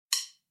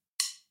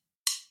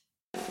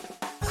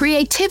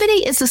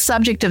Creativity is the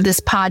subject of this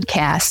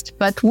podcast,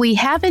 but we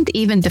haven't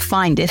even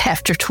defined it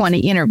after 20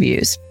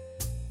 interviews.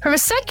 From a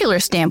secular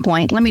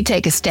standpoint, let me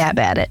take a stab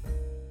at it.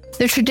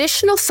 The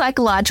traditional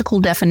psychological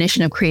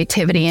definition of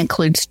creativity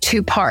includes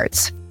two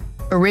parts: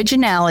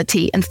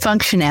 originality and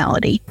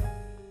functionality.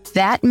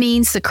 That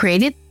means the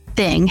created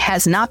thing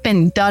has not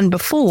been done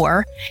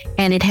before,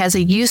 and it has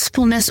a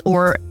usefulness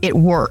or it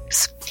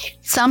works.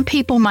 Some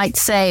people might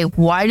say,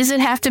 why does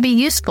it have to be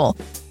useful?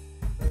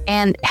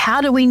 And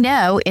how do we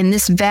know in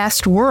this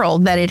vast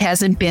world that it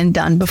hasn't been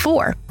done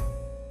before?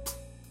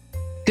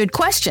 Good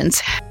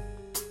questions.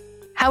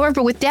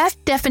 However, with that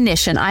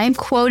definition, I am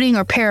quoting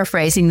or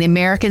paraphrasing the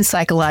American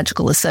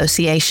Psychological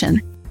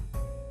Association.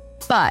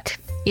 But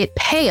it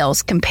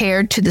pales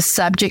compared to the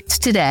subjects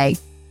today: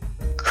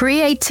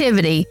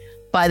 creativity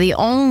by the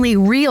only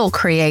real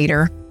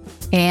creator,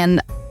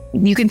 and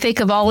you can think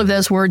of all of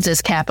those words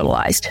as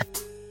capitalized.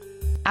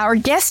 Our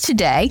guest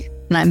today,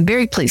 and I'm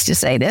very pleased to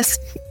say this,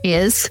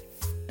 is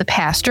the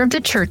pastor of the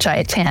church I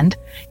attend,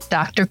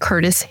 Dr.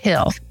 Curtis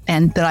Hill,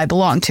 and that I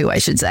belong to, I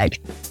should say.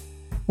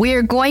 We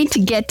are going to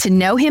get to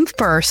know him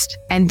first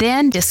and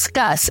then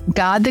discuss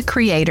God the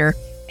Creator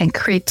and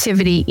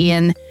creativity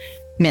in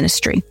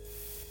ministry.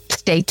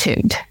 Stay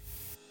tuned.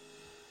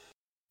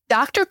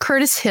 Dr.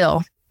 Curtis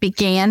Hill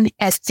began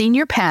as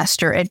senior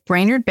pastor at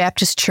Brainerd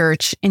Baptist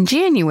Church in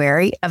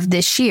January of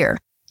this year.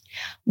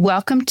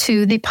 Welcome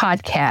to the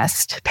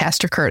podcast,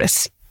 Pastor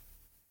Curtis.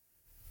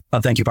 Well,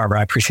 thank you,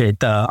 Barbara. I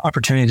appreciate the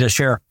opportunity to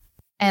share.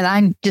 And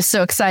I'm just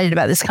so excited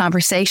about this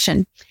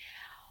conversation.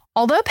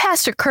 Although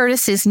Pastor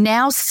Curtis is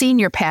now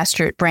senior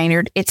pastor at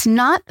Brainerd, it's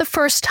not the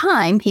first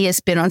time he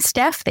has been on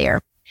staff there.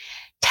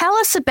 Tell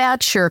us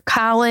about your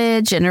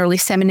college and early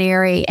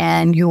seminary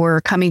and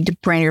your coming to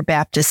Brainerd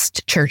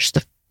Baptist Church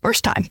the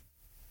first time.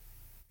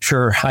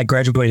 Sure. I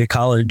graduated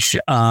college.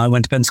 I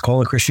went to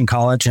Pensacola Christian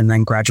College and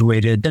then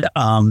graduated.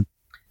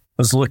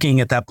 Was looking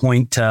at that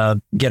point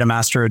to get a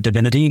Master of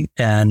Divinity,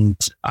 and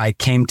I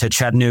came to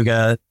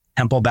Chattanooga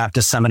Temple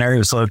Baptist Seminary. It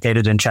was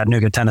located in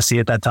Chattanooga, Tennessee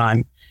at that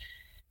time.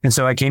 And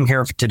so I came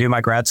here to do my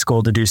grad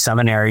school, to do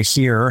seminary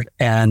here.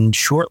 And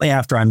shortly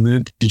after I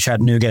moved to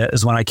Chattanooga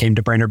is when I came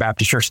to Brainerd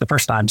Baptist Church the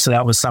first time. So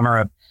that was summer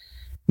of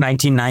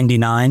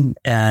 1999.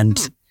 And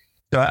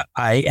so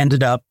I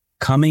ended up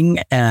coming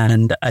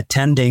and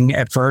attending.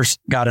 At first,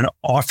 got an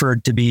offer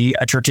to be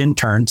a church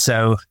intern.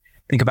 So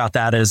think about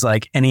that as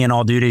like any and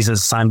all duties as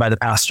assigned by the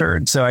pastor.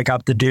 And so I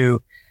got to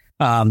do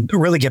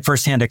really get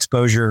firsthand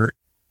exposure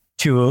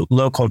to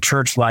local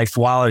church life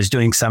while I was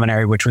doing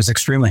seminary, which was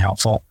extremely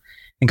helpful,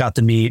 and got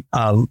to meet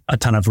a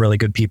ton of really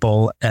good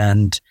people,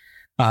 and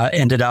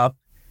ended up,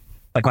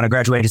 like when I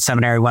graduated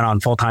seminary, went on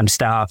full-time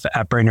staff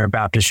at Brainerd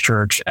Baptist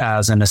Church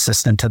as an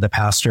assistant to the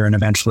pastor, and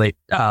eventually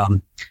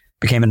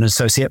became an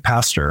associate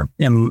pastor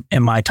in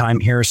my time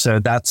here. So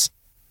that's,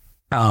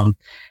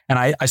 and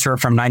I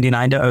served from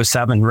 99 to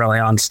 07 really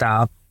on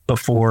staff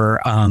before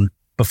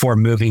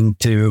moving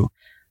to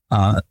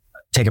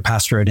take a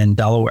pastorate in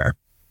Delaware.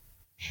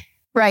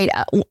 Right.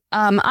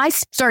 I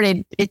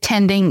started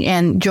attending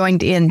and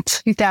joined in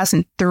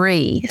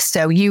 2003.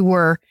 So you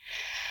were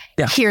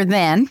here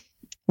then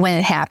when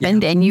it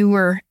happened, and you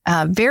were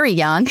very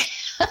young.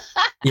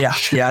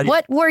 Yeah.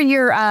 What were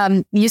your,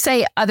 you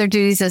say other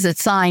duties as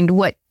assigned,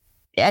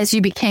 as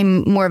you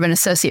became more of an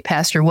associate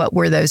pastor, what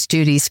were those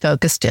duties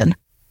focused in?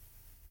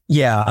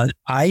 Yeah,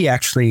 I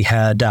actually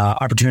had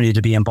opportunity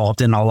to be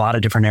involved in a lot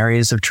of different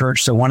areas of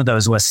church. So one of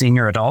those was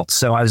senior adults.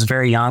 So I was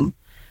very young,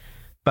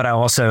 but I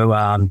also,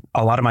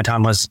 a lot of my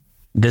time was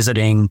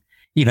visiting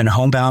even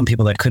homebound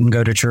people that couldn't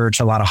go to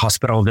church, a lot of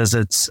hospital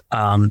visits.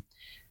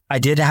 I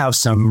did have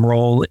some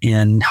role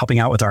in helping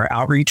out with our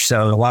outreach.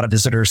 So a lot of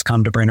visitors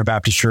come to Brainerd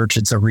Baptist Church.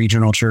 It's a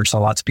regional church,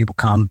 so lots of people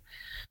come.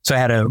 So I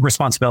had a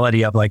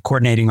responsibility of like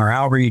coordinating our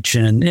outreach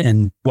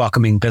and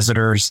welcoming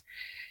visitors.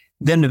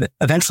 Then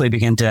eventually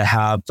began to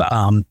have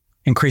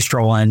increased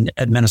role in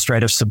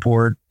administrative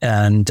support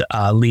and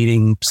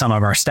leading some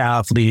of our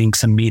staff, leading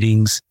some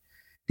meetings,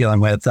 dealing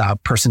with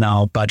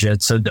personnel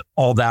budgets. So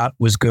all that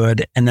was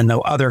good. And then the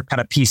other kind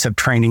of piece of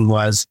training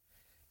was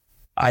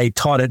I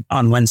taught it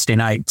on Wednesday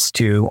nights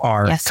to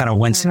our kind of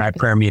Wednesday night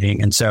prayer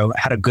meeting. And so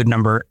had a good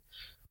number,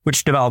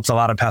 which develops a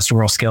lot of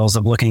pastoral skills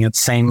of looking at the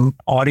same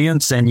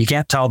audience. And you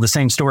can't tell the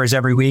same stories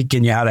every week,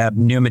 and you have to have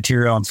new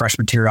material and fresh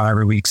material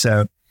every week.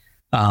 So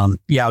it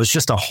was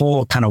just a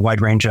whole kind of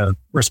wide range of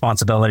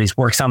responsibilities,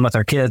 work some with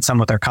our kids, some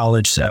with our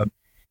college. So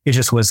it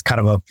just was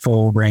kind of a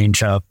full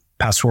range of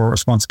pastoral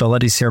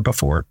responsibilities here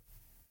before.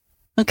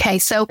 Okay.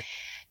 So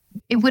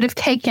it would have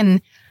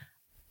taken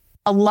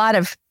a lot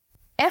of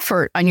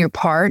effort on your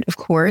part, of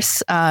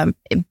course,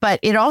 but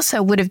it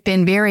also would have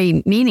been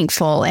very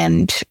meaningful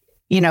and,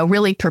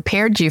 really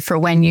prepared you for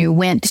when you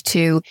went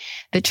to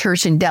the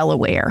church in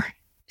Delaware.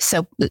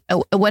 So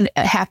what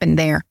happened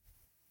there?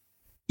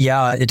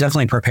 Yeah, it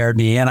definitely prepared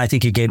me. And I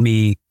think it gave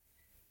me,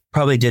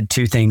 probably did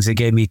two things. It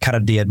gave me kind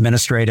of the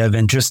administrative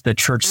and just the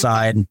church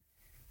side.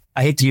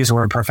 I hate to use the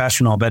word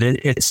professional, but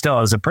it still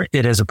is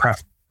it is a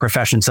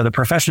profession. So the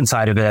profession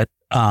side of it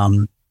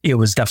it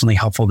was definitely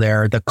helpful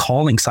there. The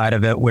calling side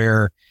of it,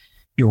 where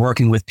you're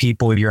working with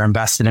people, you're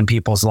invested in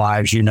people's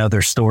lives, you know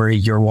their story,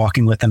 you're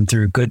walking with them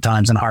through good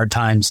times and hard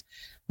times,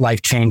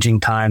 life-changing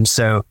times.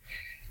 So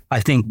I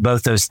think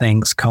both those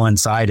things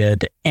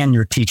coincided, and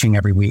you're teaching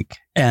every week.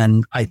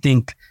 And I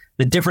think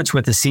the difference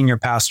with the senior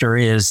pastor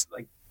is,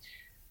 like,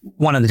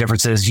 one of the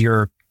differences,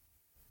 you're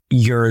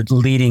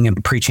leading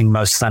and preaching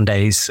most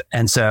Sundays.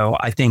 And so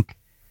I think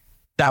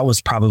that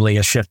was probably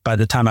a shift by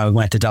the time I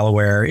went to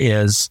Delaware,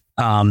 is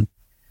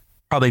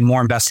probably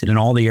more invested in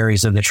all the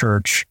areas of the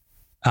church,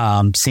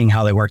 seeing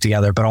how they work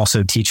together, but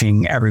also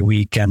teaching every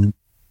week.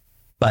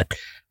 But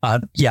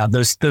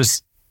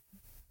the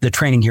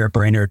training here at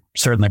Brainerd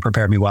certainly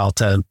prepared me well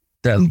to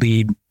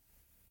lead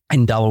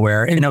in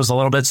Delaware. And it was a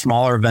little bit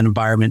smaller of an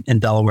environment in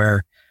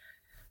Delaware,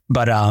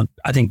 but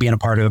I think being a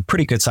part of a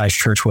pretty good sized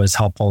church was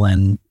helpful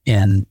in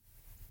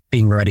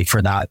being ready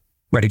for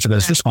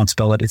those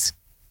responsibilities.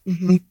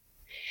 Mm-hmm.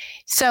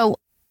 So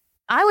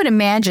I would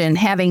imagine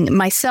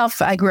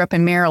I grew up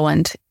in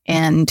Maryland,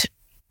 and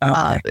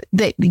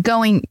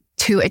going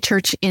to a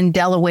church in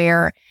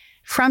Delaware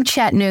from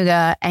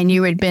Chattanooga, and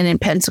you had been in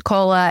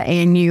Pensacola,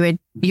 and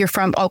you're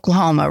from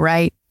Oklahoma,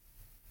 right?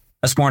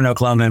 I was born in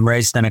Oklahoma and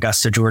raised in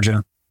Augusta,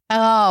 Georgia.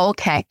 Oh,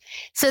 okay.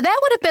 So that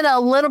would have been a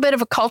little bit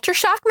of a culture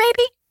shock,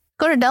 maybe?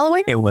 Go to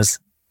Delaware? It was.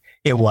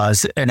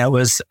 And it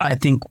was, I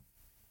think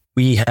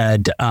we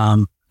had,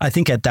 I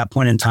think at that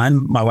point in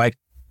time, my wife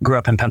grew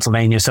up in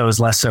Pennsylvania, so it was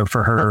less so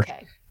for her.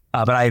 Okay.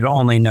 But I've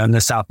only known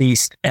the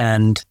Southeast.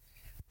 And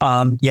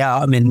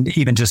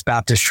even just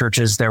Baptist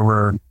churches,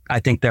 I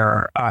think there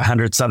are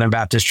 100 Southern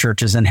Baptist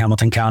churches in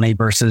Hamilton County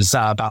versus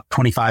about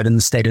 25 in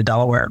the state of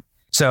Delaware.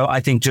 So I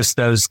think just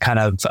those kind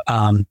of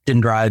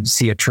didn't drive to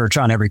see a church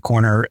on every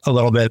corner, a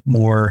little bit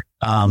more,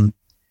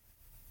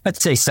 I'd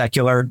say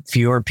secular,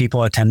 fewer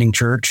people attending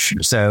church.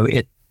 So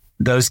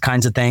those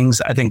kinds of things.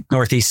 I think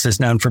Northeast is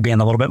known for being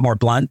a little bit more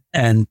blunt.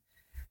 And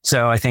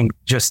so I think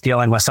just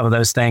dealing with some of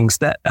those things,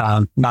 that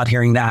not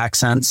hearing the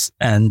accents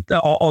and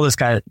all this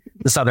kind of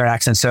the Southern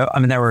accents. So,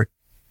 there were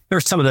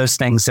some of those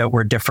things that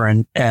were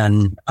different.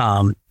 And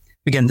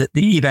again,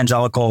 the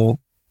evangelical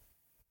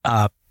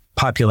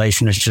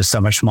population is just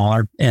so much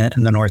smaller in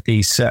the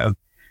Northeast. So,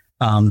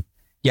 it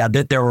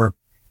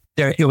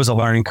was a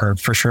learning curve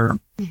for sure.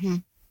 Mm-hmm.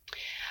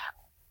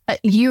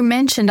 You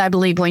mentioned, I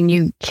believe, when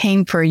you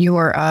came for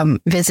your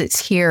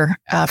visits here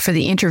for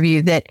the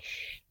interview, that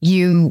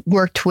you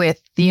worked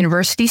with the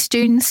university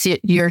students.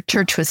 Your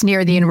church was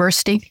near the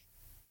university?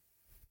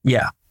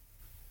 Yeah.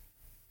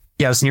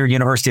 Yeah, it was near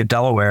University of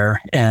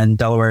Delaware, and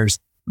Delaware's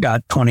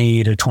got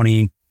 20 to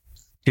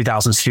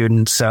 22,000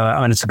 students. So,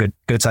 it's a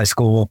good sized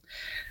school.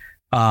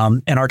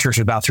 And our church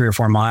was about 3 or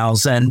 4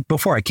 miles. And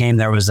before I came,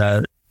 there was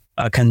a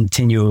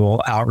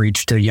continual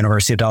outreach to the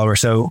University of Delaware.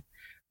 So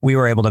we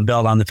were able to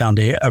build on the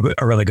foundation,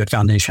 a really good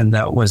foundation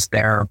that was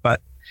there.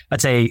 But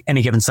I'd say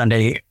any given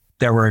Sunday,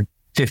 there were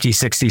 50,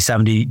 60,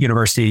 70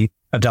 University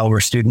of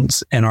Delaware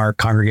students in our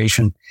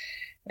congregation.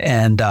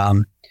 And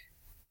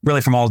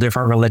really from all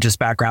different religious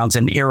backgrounds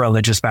and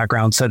irreligious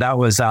backgrounds. So that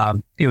was,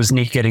 it was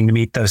neat getting to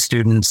meet those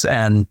students.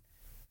 And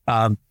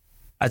I'd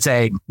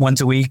say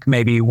once a week,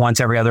 maybe once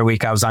every other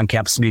week, I was on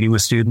campus meeting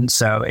with students.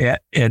 So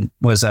it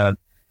was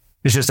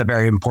just a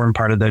very important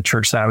part of the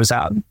church that I was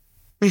at.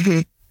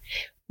 Mm-hmm.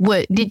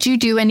 Did you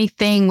do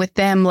anything with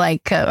them,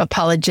 like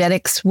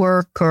apologetics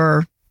work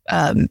or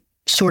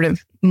sort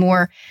of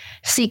more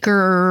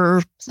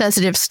seeker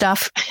sensitive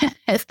stuff,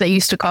 as they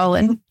used to call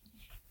it?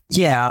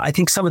 Yeah, I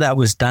think some of that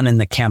was done in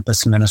the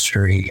campus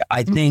ministry.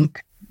 I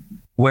think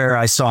where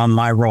I saw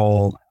my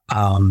role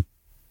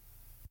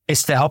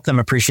is to help them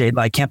appreciate,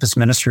 like, campus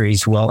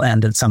ministries will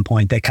end at some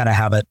point. They kind of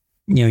have it,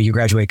 you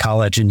graduate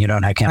college and you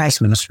don't have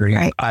campus ministry.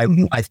 Right.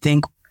 I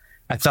think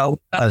I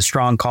felt a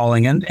strong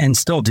calling and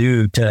still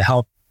do, to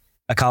help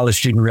a college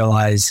student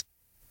realize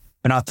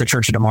they're not the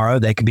church of tomorrow.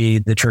 They could be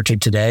the church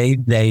of today.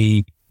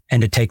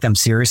 And to take them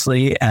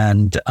seriously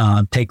and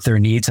take their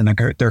needs and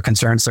their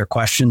concerns, their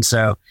questions.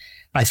 So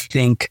I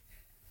think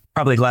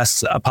probably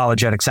less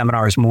apologetic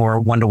seminars, more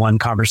one-to-one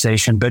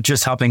conversation, but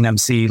just helping them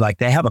see, like,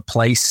 they have a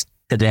place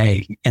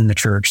today in the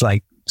church.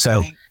 Like,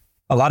 so right.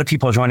 A lot of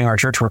people joining our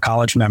church were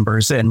college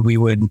members, and we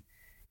would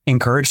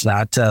encourage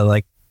that to,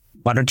 like,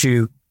 why don't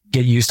you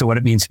get used to what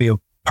it means to be a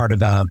part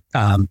of a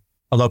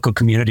local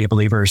community of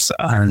believers?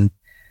 And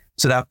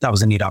so that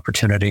was a neat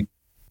opportunity.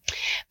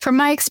 From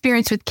my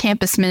experience with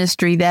campus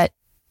ministry,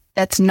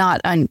 that's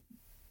not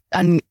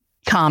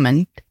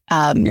uncommon.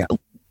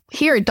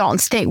 Here at Dalton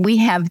State, we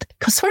have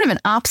sort of an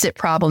opposite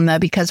problem, though,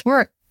 because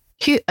we're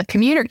a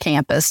commuter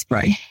campus.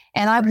 Right.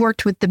 And I've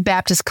worked with the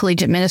Baptist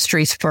Collegiate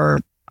Ministries for,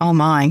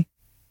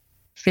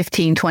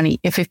 15,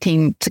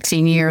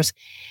 16 years.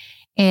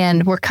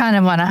 And we're kind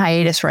of on a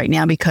hiatus right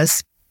now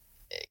because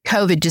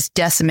COVID just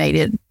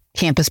decimated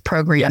campus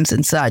programs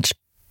and such.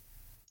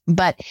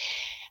 But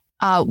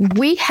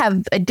we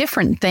have a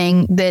different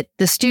thing that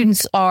the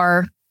students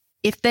are,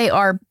 if they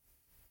are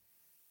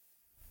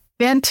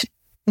bent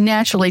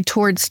naturally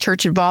towards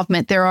church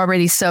involvement, they're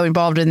already so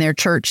involved in their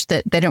church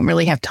that they don't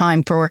really have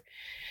time for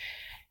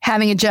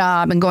having a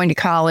job and going to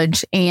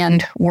college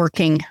and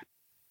working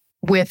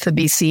with the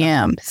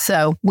BCM.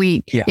 So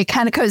it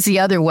kind of goes the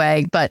other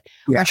way, but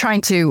we're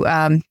trying to,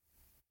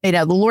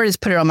 the Lord has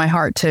put it on my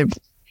heart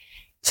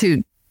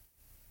to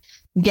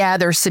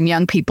gather some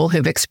young people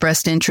who've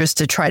expressed interest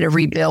to try to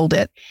rebuild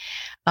it.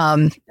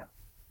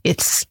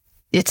 It's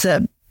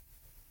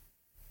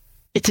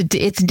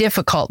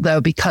difficult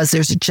though, because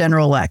there's a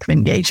general lack of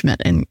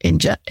engagement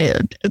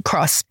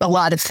across a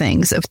lot of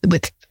things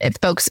with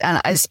folks. And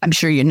I'm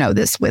sure you know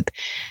this,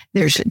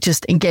 there's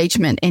just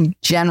engagement in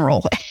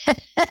general,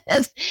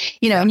 and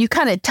you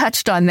kind of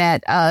touched on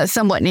that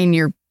somewhat in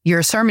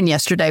your sermon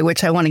yesterday,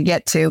 which I want to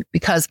get to,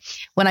 because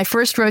when I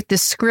first wrote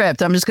this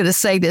script, I'm just going to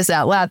say this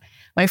out loud.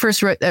 When I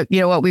first wrote,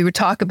 what we would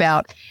talk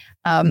about,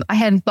 I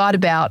hadn't thought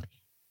about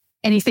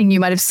anything you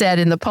might have said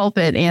in the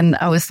pulpit. And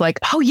I was like,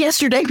 oh,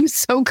 yesterday was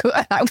so good.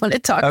 I want to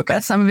talk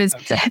about some of his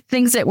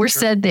things that were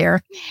said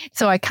there.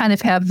 So I kind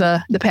of have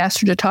the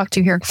pastor to talk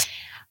to here.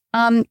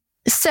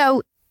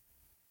 So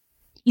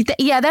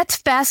that's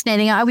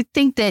fascinating. I would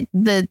think that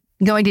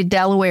going to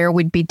Delaware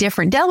would be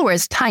different. Delaware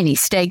is a tiny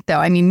state, though.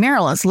 I mean,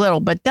 Maryland's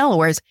little, but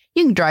Delaware's,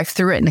 you can drive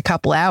through it in a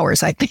couple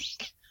hours, I think.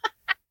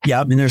 Yeah,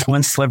 I mean, there's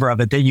one sliver of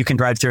it that you can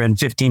drive through in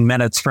 15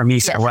 minutes from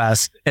east to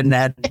west, and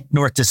that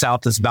north to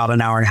south is about an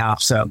hour and a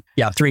half. So,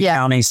 three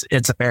counties.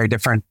 It's a very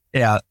different.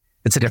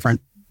 It's a different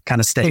kind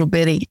of state. Little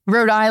bitty.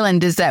 Rhode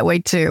Island is that way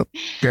too.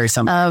 Very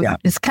similar.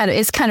 It's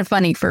kind of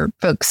funny for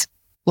folks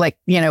like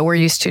we're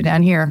used to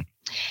down here.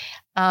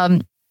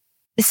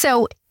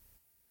 So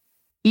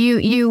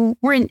you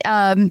were in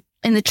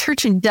the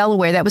church in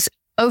Delaware. That was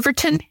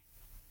Overton.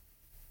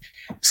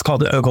 It's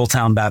called the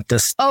Ogletown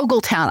Baptist.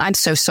 Ogletown. I'm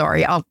so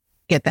sorry. I'll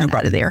get that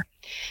out of there.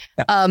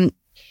 Yeah.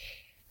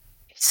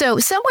 So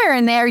somewhere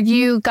in there,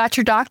 you got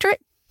your doctorate?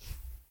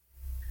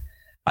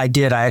 I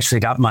did. I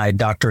actually got my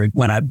doctorate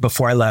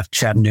before I left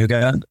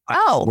Chattanooga.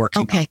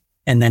 Okay.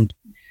 And then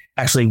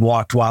actually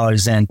walked while I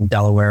was in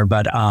Delaware,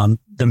 but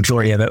the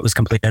majority of it was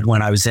completed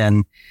when I was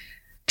in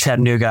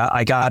Chattanooga.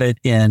 I got it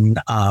in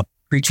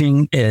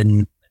preaching,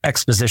 in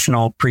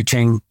expositional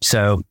preaching.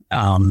 So,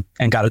 and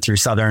got it through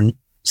Southern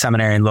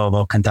Seminary in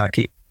Louisville,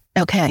 Kentucky.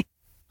 Okay.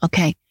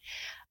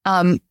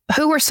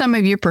 Who were some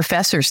of your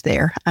professors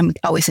there? I'm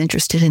always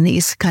interested in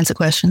these kinds of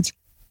questions.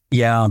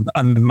 Yeah.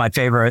 My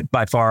favorite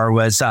by far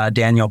was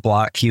Daniel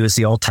Block. He was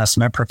the Old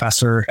Testament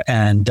professor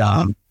and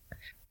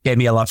gave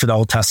me a love for the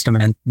Old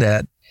Testament,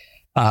 that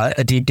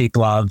a deep, deep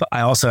love.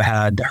 I also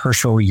had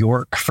Herschel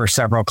York for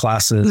several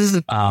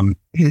classes, kind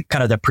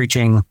of the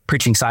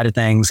preaching side of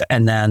things.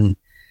 And then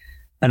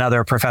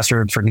another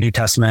professor for New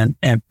Testament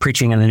and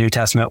preaching in the New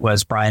Testament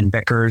was Brian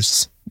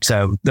Vickers.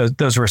 So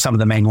those were some of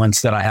the main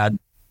ones that I had.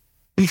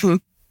 Mm-hmm.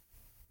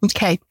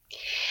 Okay.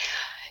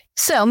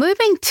 So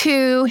moving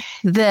to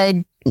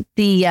the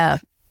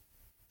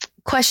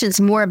questions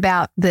more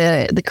about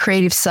the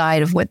creative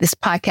side of what this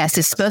podcast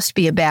is supposed to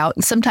be about.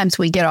 And sometimes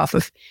we get off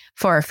of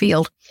far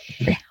afield.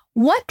 Okay.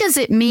 What does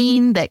it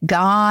mean that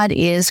God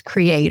is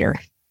creator?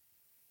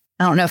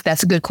 I don't know if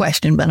that's a good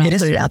question, but I'll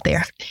put it out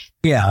there.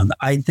 Yeah,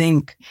 I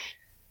think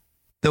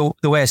the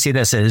way I see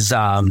this is,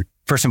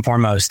 first and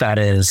foremost, that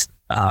is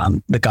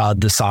the God,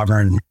 the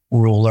sovereign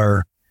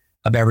ruler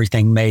of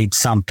everything, made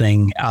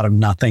something out of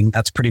nothing.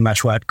 That's pretty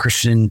much what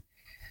Christian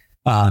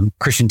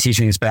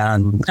teaching has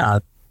been,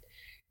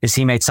 is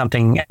he made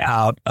something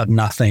out of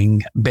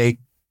nothing, big,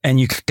 and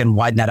you can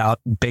widen that out,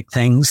 big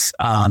things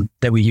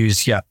that we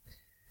use,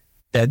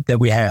 that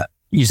we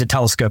use a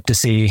telescope to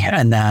see,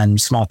 and then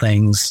small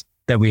things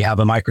that we have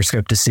a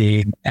microscope to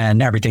see,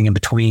 and everything in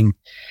between.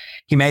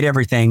 He made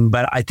everything,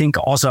 but I think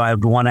also I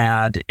would want to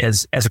add,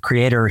 as a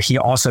creator, he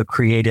also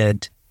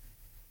created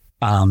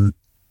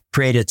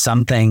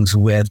some things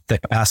with the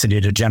capacity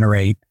to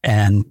generate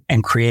and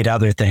create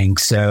other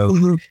things.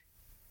 So,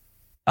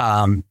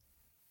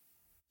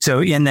 so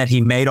in that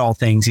he made all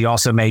things, he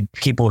also made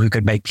people who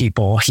could make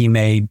people. He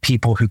made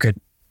people who could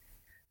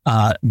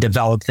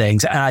develop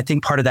things. And I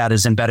think part of that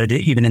is embedded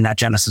even in that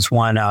Genesis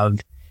 1 of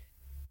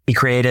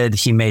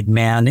he made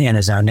man in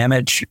his own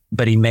image,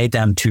 but he made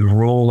them to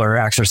rule or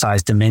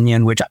exercise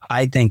dominion, which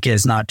I think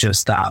is not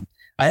just that.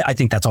 I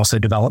think that's also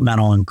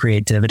developmental and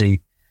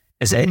creativity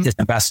is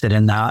invested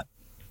in that,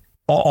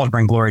 all to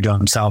bring glory to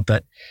himself.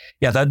 But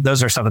yeah,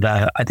 those are some of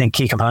the, I think,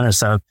 key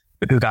components of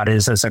who God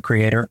is as a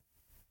creator.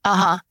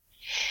 And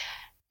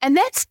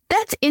that's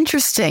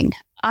interesting.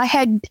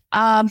 I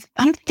don't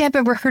think I've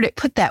ever heard it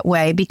put that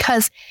way,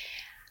 because,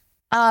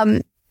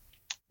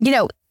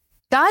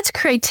 God's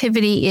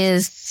creativity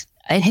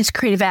and his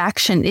creative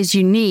action is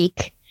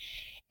unique.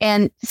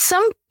 And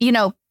some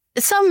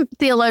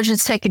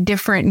theologians take a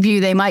different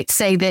view. They might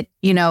say that,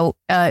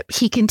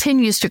 he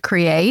continues to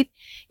create.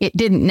 It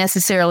didn't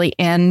necessarily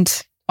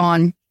end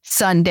on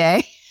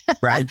Sunday.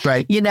 Right.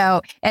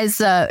 As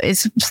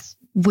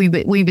we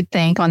would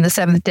think on the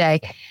seventh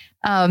day,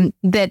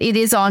 that it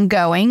is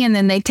ongoing, and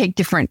then they take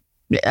different,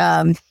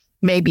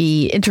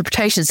 maybe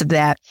interpretations of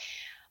that.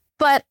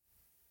 But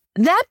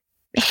that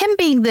him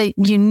being the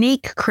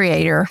unique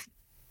creator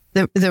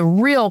the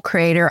real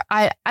creator,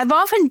 I've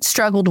often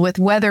struggled with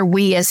whether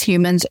we as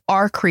humans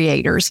are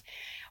creators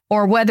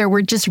or whether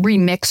we're just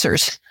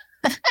remixers.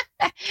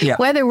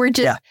 Whether we're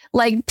just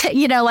like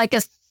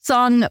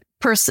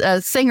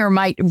a singer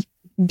might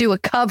do a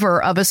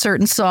cover of a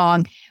certain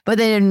song, but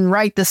they didn't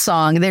write the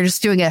song. They're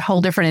just doing a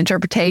whole different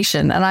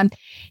interpretation. And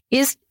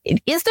is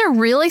there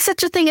really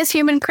such a thing as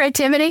human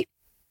creativity?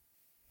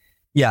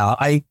 Yeah,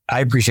 I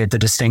appreciate the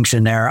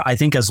distinction there. I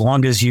think as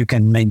long as you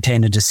can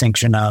maintain a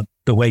distinction of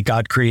the way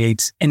God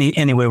creates,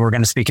 anyway, we're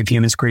going to speak of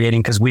humans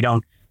creating because we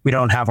don't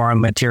have our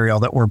own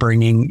material that we're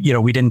bringing.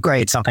 We didn't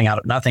create something out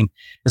of nothing.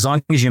 As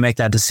long as you make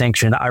that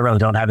distinction, I really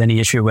don't have any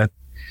issue with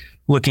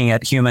looking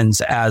at humans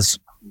as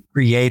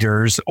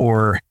creators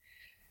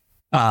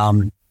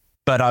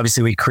but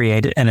obviously we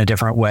create in a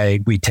different way.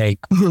 We take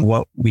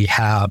what we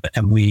have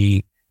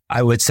and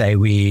I would say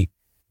we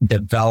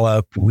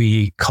develop,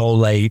 we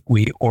collate,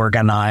 we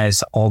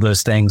organize, all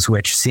those things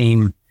which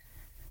seem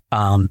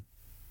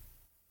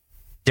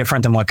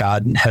different than what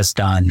God has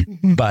done,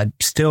 but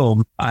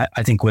still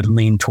I think would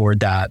lean toward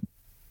that,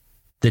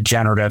 the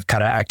generative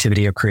kind of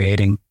activity of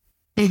creating.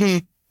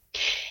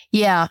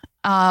 Yeah.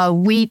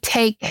 We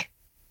take,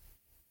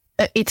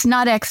 it's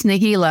not ex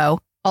nihilo,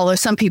 although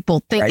some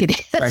people think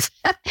it is.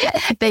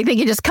 They think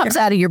it just comes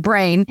out of your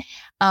brain.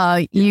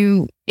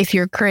 If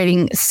you're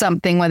creating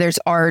something, whether it's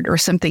art or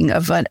something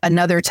of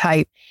another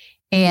type,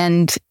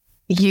 and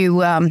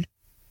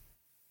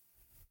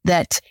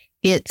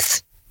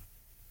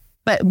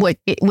but what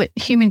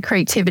human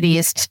creativity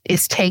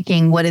is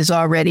taking what is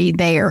already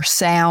there: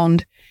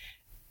 sound,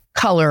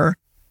 color,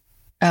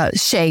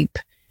 shape,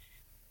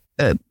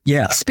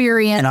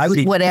 experience,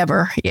 and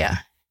whatever. Yeah.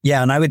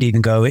 And I would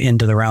even go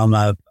into the realm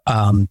of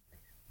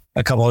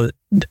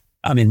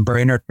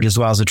Brainerd, as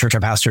well as the church I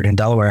pastored in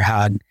Delaware,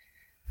 had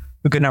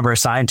a good number of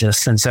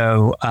scientists. And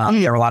so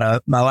there were a lot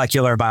of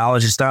molecular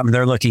biologists.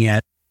 They're looking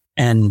at,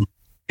 and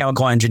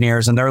chemical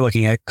engineers, and they're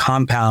looking at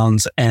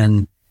compounds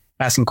and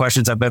asking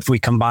questions of if we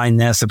combine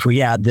this, if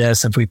we add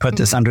this, if we put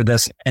this under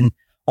this. And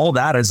all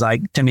that is,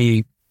 like, to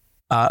me,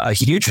 a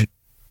huge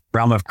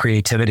realm of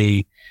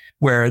creativity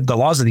where the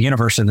laws of the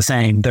universe are the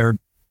same.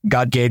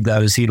 God gave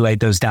those, he laid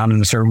those down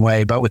in a certain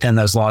way, but within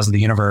those laws of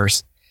the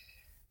universe,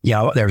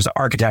 there's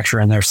architecture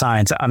and there's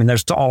science.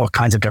 There's all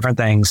kinds of different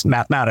things,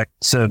 mathematics,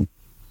 so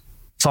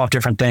solve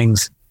different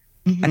things,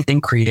 and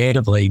think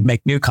creatively,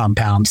 make new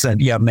compounds and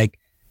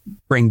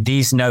bring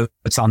these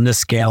notes on this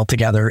scale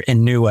together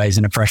in new ways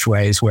and in fresh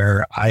ways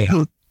where I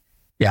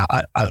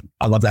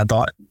love that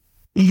thought.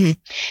 And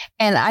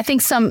I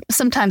think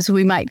sometimes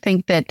we might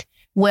think that,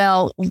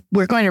 well,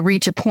 we're going to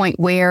reach a point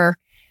where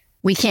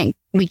we can't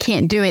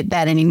do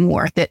that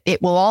anymore, that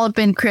it will all have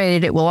been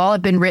created. It will all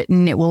have been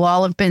written. It will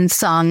all have been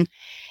sung.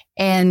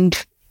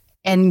 And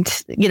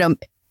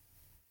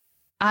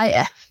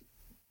I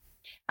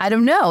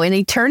don't know, in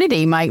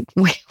eternity,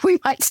 we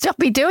might still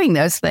be doing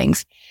those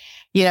things.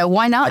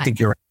 Why not? I think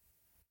you're right.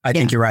 I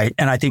think you're right.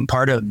 And I think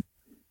part of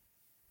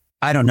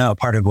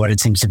what it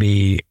seems to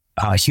be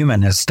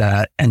human is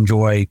to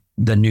enjoy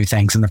the new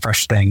things and the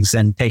fresh things,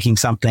 and taking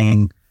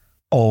something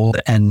old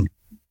and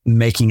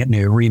making it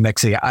new,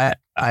 remixing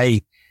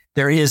it.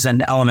 There is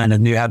an element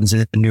of new heavens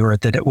and new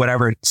earth that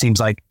whatever it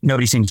seems like,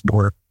 nobody seems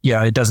bored.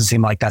 It doesn't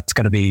seem like that's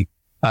going to be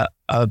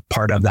a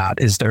part of that.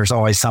 There's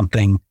always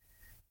something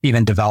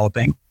even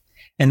developing.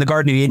 And the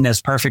Garden of Eden,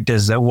 as perfect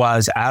as it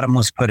was, Adam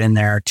was put in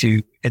there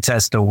it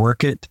says to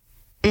work it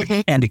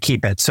and to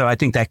keep it. So I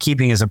think that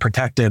keeping is a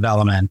protective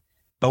element,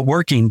 but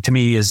working to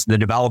me is the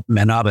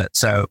development of it.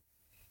 So,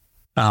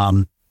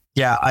 I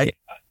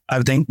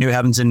think new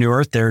heavens and new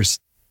earth, there's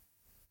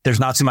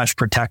not so much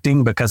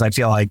protecting because I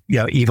feel like,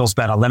 evil's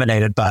been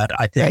eliminated, but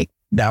I think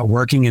that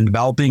working and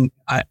developing,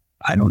 I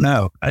don't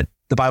know.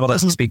 The Bible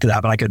doesn't speak to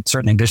that, but I could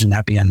certainly envision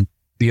that being a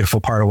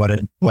beautiful part of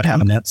what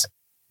heaven is.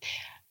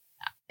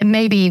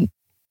 Maybe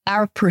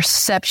our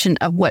perception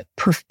of what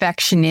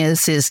perfection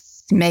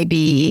is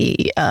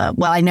maybe,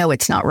 I know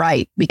it's not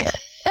right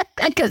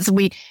because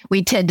we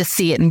tend to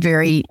see it in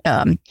very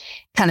kind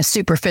of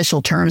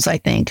superficial terms, I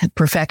think,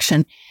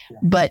 perfection.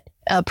 But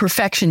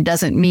perfection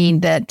doesn't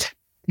mean that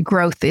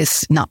growth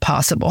is not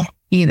possible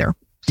either.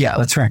 Yeah,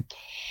 that's right.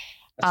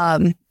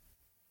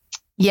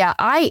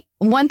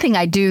 One thing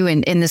I do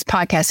in this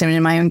podcast and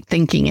in my own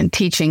thinking and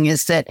teaching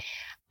is that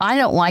I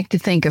don't like to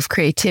think of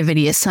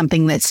creativity as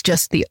something that's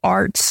just the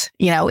arts.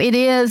 It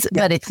is,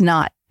 but it's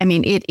not.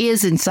 It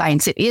is in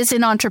science. It is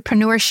in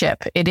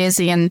entrepreneurship. It is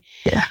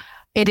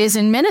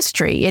in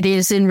ministry. It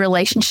is in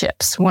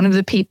relationships. One of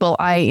the people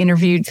I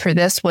interviewed for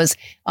this was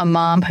a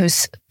mom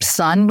whose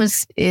son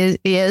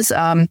is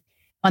on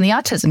the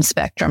autism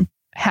spectrum.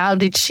 How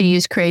did she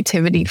use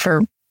creativity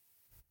for,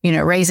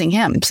 raising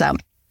him? So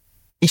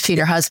she and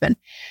her husband.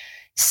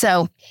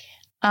 So,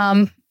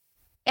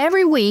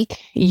 every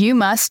week you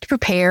must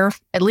prepare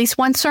at least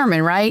one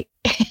sermon, right?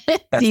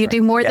 Do you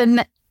do more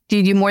than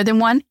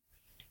one?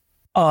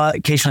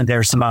 Occasionally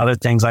there's some other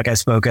things, like I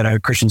spoke at a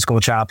Christian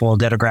school chapel,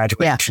 did a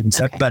graduation.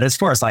 So, but as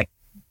far as like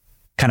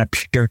kind of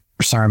pure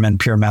sermon,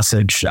 pure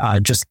message,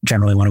 just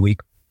generally one a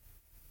week.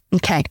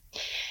 Okay.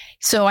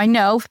 So I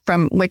know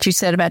from what you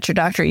said about your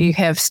doctorate, you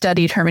have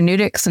studied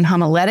hermeneutics and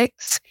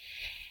homiletics.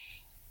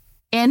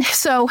 And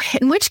so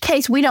in which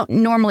case, we don't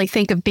normally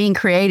think of being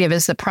creative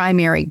as the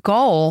primary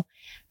goal,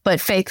 but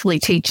faithfully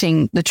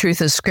teaching the truth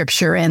of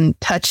Scripture and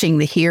touching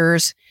the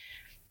hearers'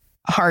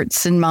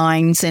 hearts and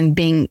minds and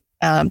being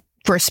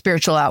for a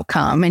spiritual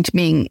outcome and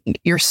being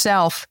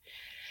yourself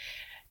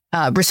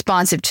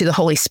responsive to the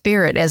Holy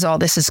Spirit as all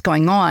this is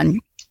going on.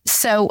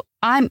 So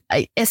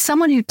as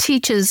someone who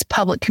teaches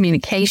public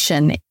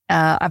communication,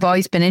 I've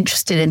always been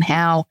interested in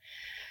how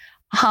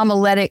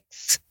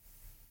homiletics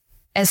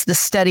as the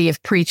study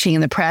of preaching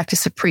and the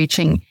practice of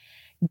preaching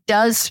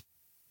does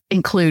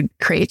include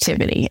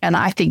creativity. And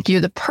I think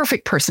you're the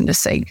perfect person to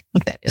say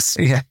what that is.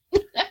 Yeah.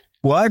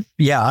 Well,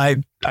 I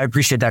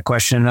appreciate that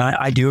question.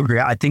 I do agree.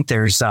 I think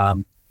there's,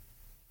 so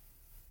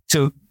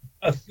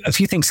a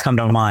few things come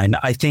to mind.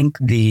 I think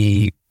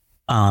the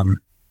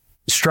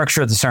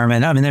structure of the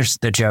sermon, I mean, there's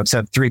the jokes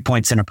of 3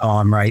 points in a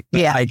poem, right? But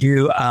yeah.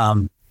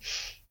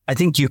 I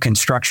think you can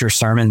structure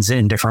sermons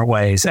in different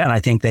ways. And I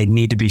think they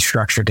need to be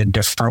structured in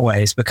different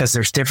ways because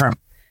there's different.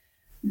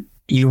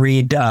 You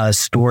read a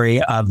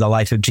story of the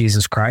life of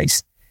Jesus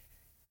Christ.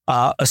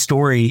 A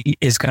story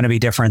is going to be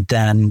different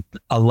than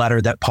a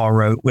letter that Paul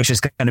wrote, which is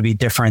going to be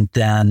different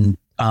than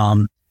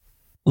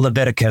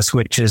Leviticus,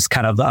 which is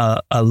kind of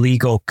a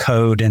legal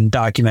code and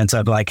documents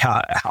of like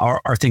how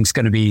are things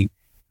going to be,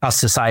 how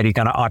society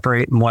going to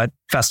operate and what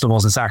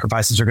festivals and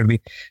sacrifices are going to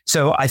be.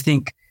 So I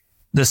think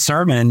the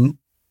sermon,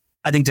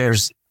 I think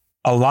there's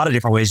a lot of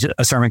different ways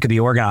a sermon could be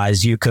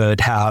organized. You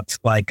could have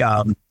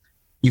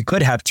you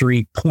could have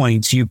 3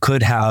 points. You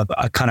could have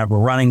a kind of a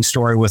running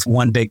story with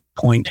one big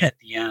point at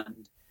the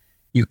end.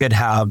 You could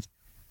have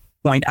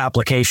point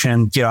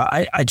application. You know,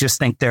 I just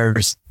think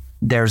there's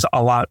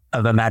a lot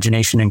of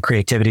imagination and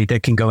creativity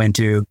that can go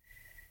into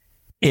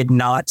it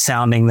not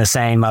sounding the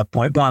same of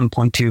point 1,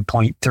 point 2,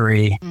 point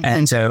 3. Mm-hmm.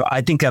 And so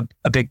I think a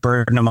big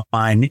burden of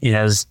mine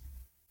is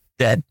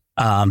that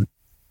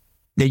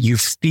that you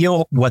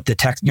feel what the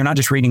text, you're not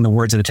just reading the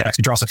words of the text,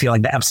 but you're also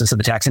feeling the emphasis of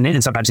the text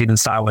and sometimes even the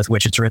style with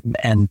which it's written.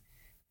 And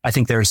I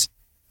think there's,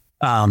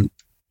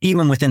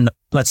 even within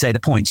let's say the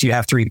points, you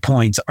have 3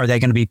 points. Are they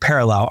going to be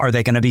parallel? Are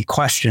they going to be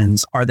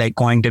questions? Are they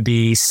going to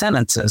be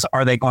sentences?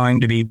 Are they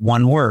going to be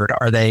one word?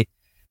 Are they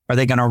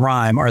going to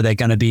rhyme? Are they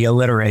going to be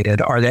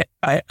alliterated?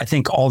 I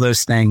think all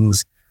those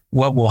things,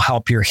 what will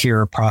help your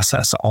hearer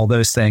process all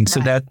those things.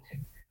 Right. So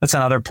that's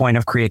another point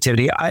of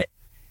creativity.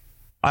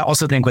 I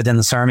also think within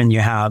the sermon, you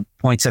have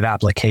points of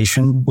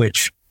application,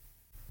 which,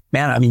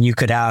 man, I mean, you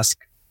could ask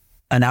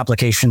an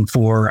application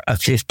for a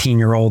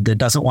 15-year-old that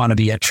doesn't want to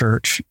be at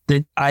church.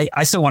 That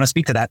I still want to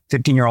speak to that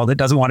 15-year-old that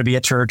doesn't want to be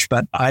at church,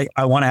 but I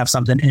want to have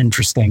something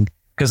interesting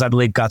because I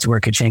believe God's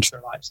word could change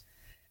their lives.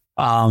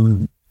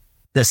 The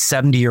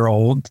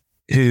 70-year-old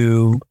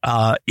who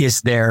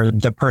is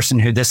the person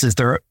who this is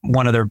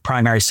one of their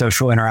primary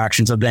social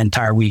interactions of the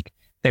entire week.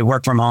 They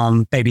work from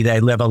home, maybe they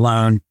live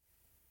alone.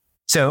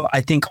 So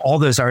I think all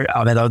those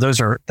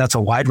that's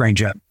a wide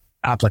range of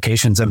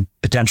applications and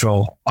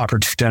potential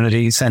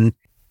opportunities. And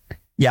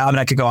yeah, I mean,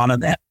 I could go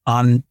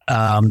on.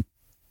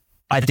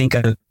 I think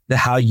of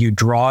how you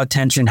draw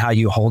attention, how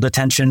you hold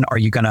attention. Are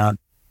you going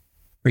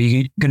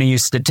to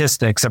use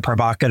statistics, a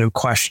provocative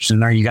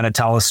question? Are you going to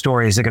tell a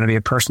story? Is it going to be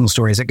a personal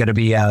story? Is it going to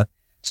be a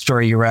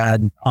story you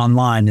read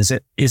online? Is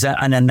that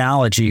an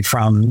analogy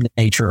from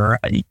nature?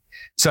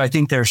 So I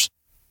think there's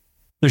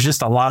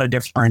just a lot of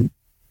different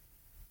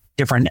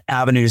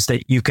avenues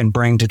that you can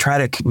bring to try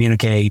to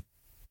communicate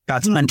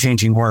God's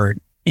unchanging word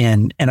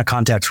in a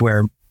context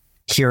where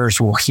hearers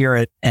will hear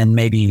it and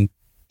maybe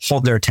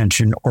hold their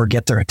attention or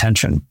get their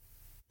attention.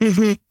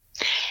 Mm-hmm.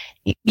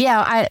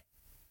 Yeah,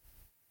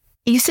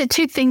 you said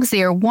 2 things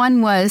there.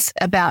 One was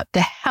about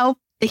to help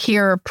the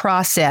hearer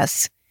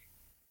process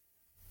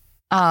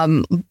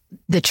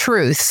the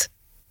truths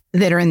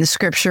that are in the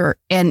Scripture,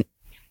 and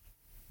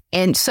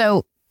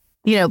so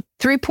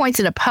 3 points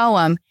in a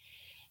poem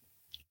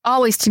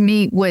always to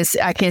me was,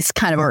 I guess,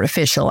 kind of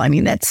artificial. I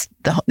mean, it's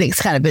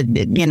kind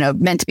of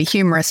meant to be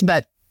humorous,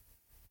 but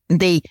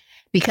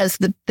because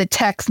the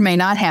text may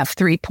not have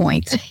 3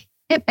 points,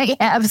 it may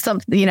have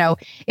something.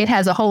 It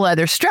has a whole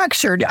other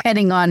structure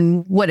depending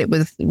on what it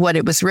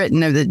was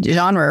written or the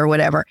genre or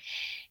whatever.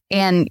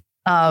 And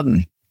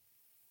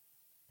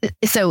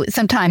so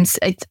sometimes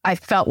I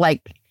felt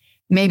like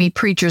maybe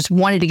preachers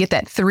wanted to get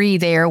that 3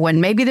 there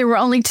when maybe there were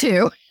only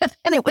 2,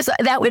 and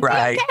that would be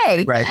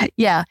okay. Right.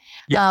 Yeah.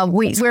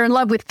 We're in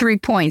love with 3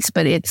 points,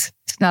 but it's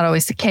not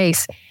always the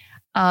case.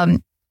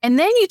 And then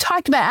you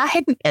talked about,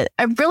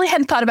 I really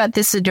hadn't thought about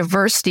this, the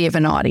diversity of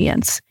an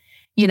audience.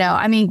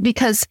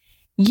 Because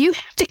you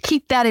have to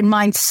keep that in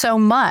mind so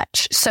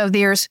much. So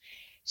there's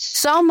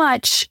so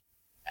much,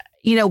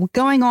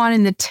 going on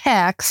in the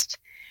text.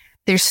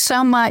 There's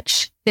so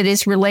much that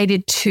is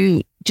related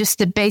to just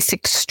the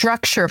basic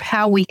structure of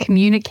how we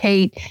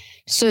communicate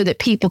so that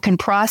people can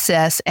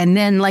process. And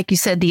then, like you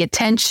said, the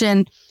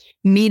attention,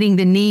 meeting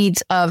the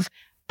needs of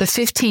the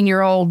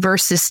 15-year-old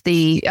versus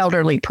the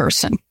elderly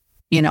person,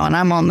 and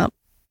I'm on the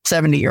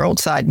 70-year-old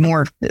side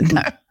more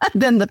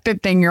than the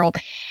 15-year-old.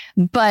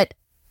 But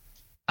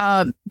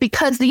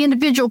because the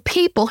individual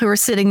people who are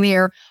sitting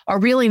there are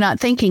really not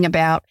thinking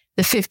about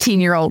the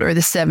 15-year-old or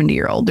the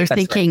 70-year-old. They're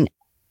thinking,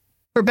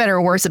 for better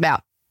or worse,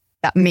 about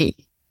me,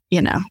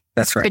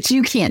 That's right. But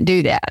you can't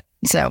do that.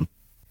 So,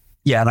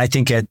 yeah. And I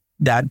think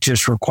that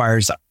just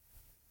requires,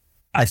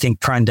 I think,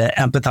 trying to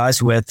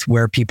empathize with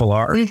where people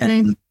are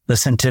and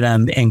listen to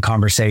them in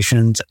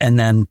conversations. And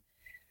then,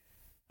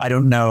 I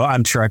don't know,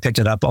 I'm sure I picked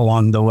it up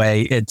along the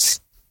way.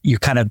 You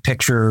kind of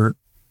picture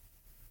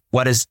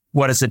what is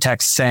the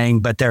text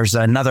saying, but there's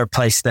another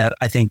place that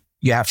I think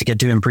you have to get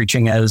to in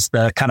preaching as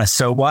the kind of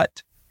so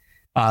what.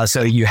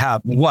 So you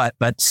have what,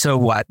 but so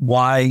what?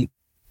 Why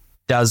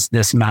does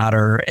this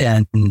matter?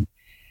 And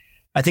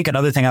I think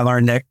another thing I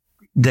learned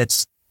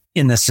that's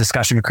in this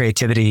discussion of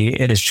creativity,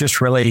 it is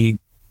just really,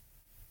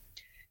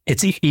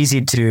 it's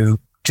easy to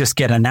just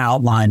get an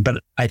outline,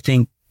 but I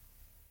think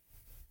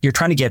you're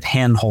trying to give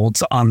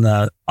handholds on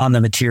the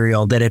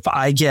material, that if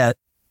I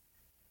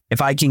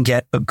can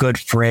get a good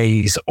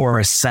phrase or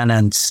a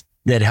sentence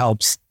that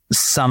helps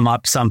sum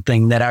up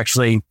something that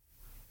actually,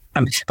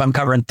 if I'm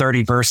covering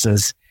 30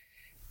 verses,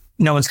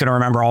 no one's going to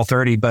remember all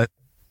 30, but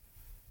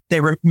they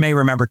may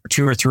remember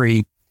 2 or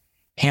 3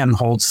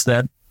 handholds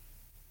that,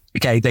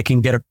 okay, they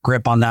can get a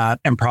grip on that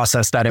and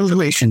process that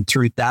information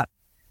through that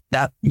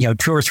 2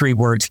 or 3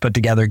 words put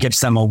together gives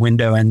them a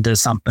window into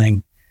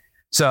something.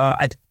 So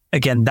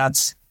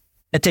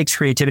it takes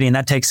creativity, and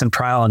that takes some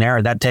trial and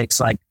error. That takes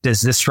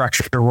does this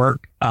structure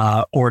work?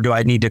 Or do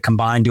I need to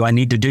combine? Do I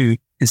need to do,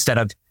 instead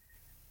of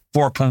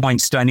 4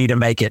 points, do I need to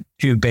make it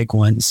 2 big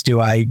ones?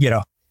 Do I,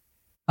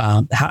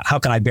 how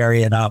can I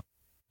bury it up?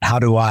 How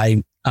do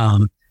I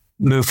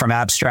move from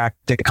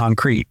abstract to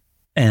concrete,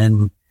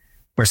 and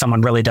where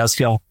someone really does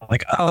feel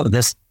like, oh,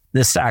 this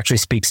actually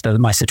speaks to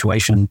my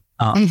situation.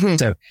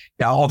 So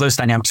all those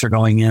dynamics are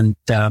going in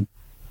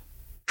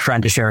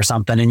trying to share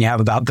something, and you have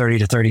about 30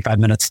 to 35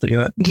 minutes to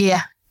do it.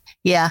 Yeah.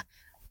 Yeah.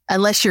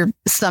 Unless you're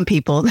some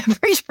people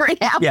that preach for an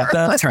hour. Yeah,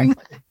 that's right.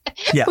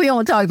 Yeah. We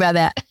won't talk about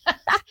that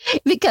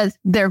because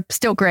they're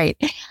still great.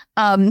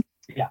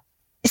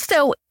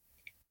 So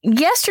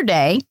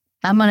yesterday,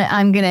 I'm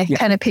gonna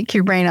kind of pick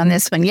your brain on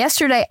this one.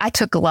 Yesterday, I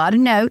took a lot of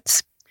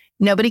notes.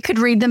 Nobody could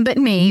read them but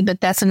me,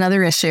 but that's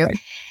another issue. Right.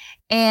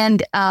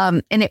 And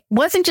it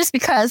wasn't just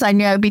because I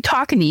knew I'd be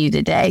talking to you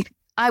today.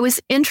 I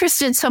was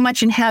interested so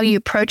much in how you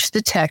approach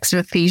the text of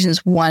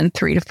Ephesians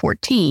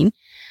 1:3-14,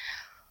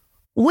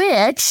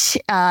 which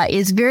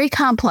is very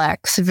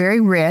complex, very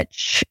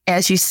rich.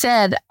 As you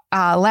said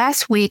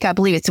last week, I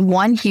believe it's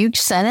one huge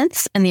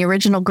sentence in the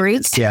original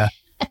Greek. Yeah.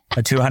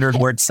 A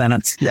 200-word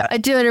sentence. Yeah. A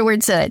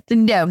 200-word sentence.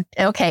 No.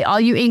 Okay. All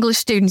you English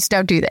students,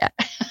 don't do that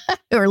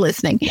who are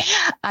listening.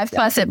 I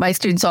fuss at my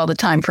students all the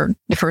time for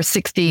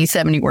 60,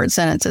 70-word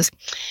sentences.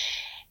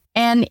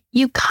 And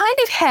you kind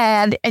of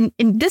had, and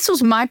this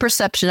was my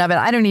perception of it.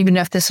 I don't even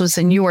know if this was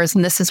in yours.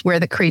 And this is where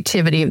the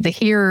creativity of the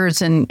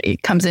hearers and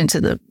it comes into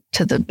the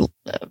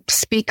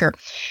speaker.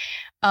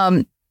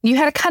 You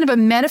had a kind of a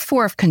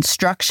metaphor of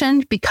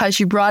construction, because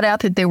you brought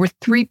out that there were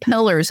 3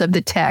 pillars of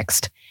the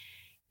text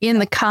in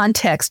the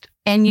context,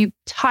 and you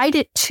tied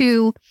it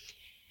to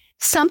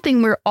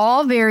something we're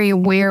all very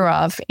aware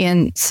of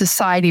in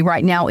society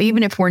right now,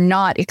 even if we're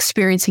not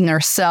experiencing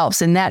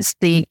ourselves. And that's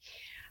the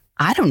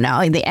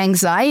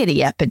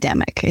anxiety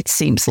epidemic, it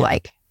seems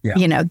like,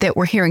 that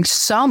we're hearing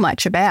so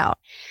much about.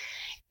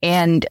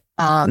 And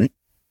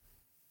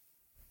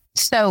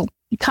so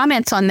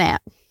comments on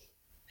that.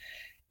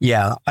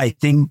 Yeah, I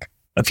think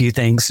a few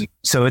things.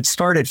 So it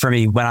started for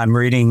me when I'm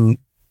reading,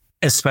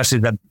 especially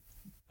the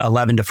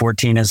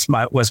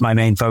 11-14 was my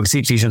main focus,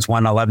 Ephesians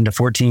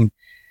 1:11-14.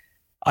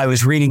 I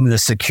was reading the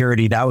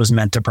security that was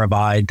meant to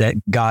provide, that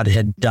God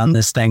had done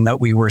this thing,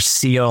 that we were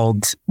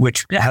sealed,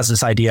 which has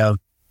this idea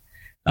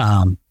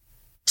of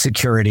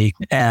security.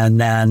 And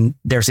then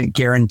there's a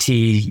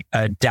guarantee,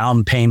 a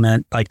down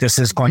payment, like this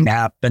is going to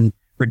happen,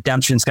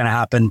 redemption's going to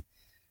happen.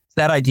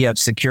 That idea of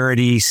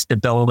security,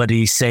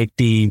 stability,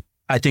 safety,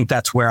 I think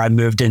that's where I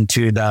moved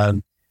into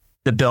the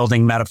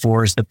building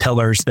metaphors, the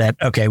pillars that,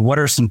 okay, what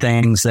are some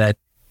things that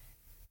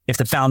if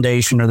the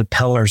foundation or the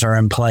pillars are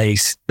in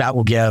place, that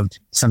will give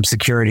some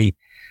security.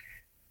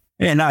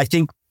 And I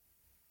think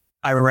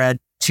I read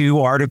 2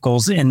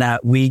 articles in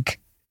that week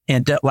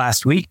and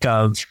last week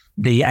of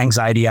the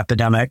anxiety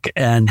epidemic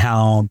and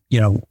how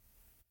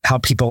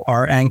people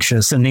are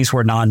anxious. And these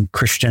were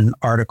non-Christian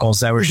articles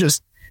that were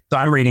just, so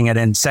I'm reading it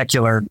in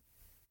secular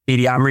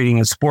media. I'm reading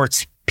in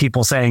sports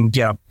people saying,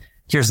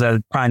 here's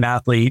a prime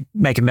athlete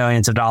making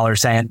millions of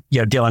dollars saying,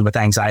 dealing with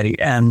anxiety.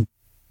 And,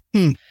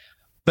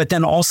 but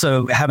then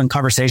also having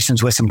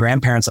conversations with some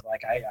grandparents of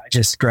like, I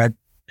just dread,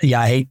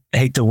 I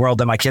hate the world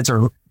that my kids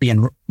are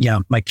being,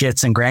 my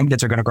kids and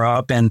grandkids are going to grow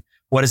up in.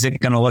 What is it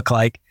going to look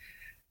like?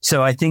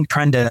 So I think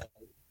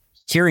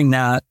hearing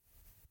that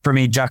for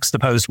me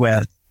juxtaposed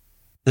with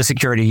the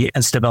security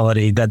and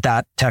stability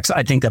that text,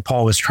 I think that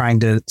Paul was trying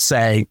to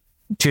say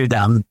to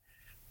them,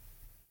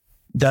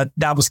 that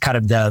was kind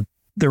of the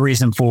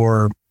reason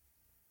for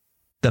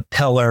the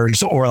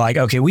pillars, or like,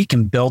 okay, we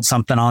can build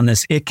something on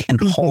this. It can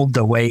hold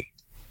the weight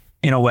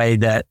in a way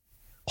that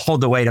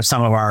hold the weight of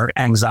some of our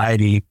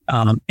anxiety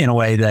in a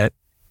way that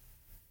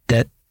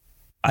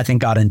I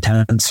think God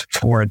intends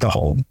for it to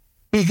hold.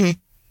 Mm-hmm.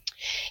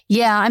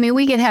 Yeah, I mean,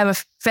 we could have a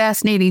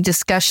fascinating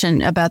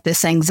discussion about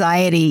this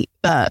anxiety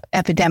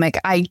epidemic.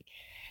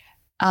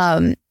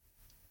 And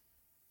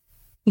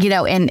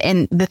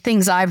the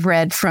things I've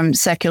read from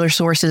secular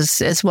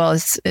sources as well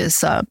as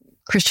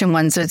Christian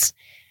ones, it's,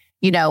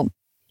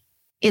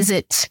 is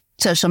it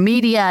social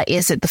media?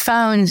 Is it the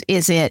phones?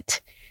 Is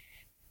it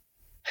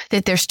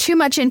that there's too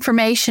much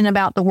information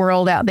about the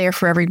world out there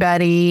for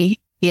everybody?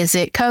 Is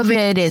it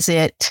COVID? Is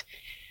it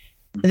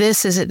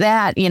this? Is it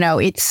that?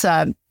 It's,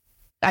 I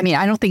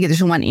don't think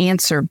there's one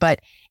answer, but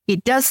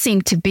it does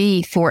seem to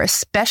be, for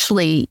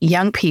especially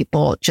young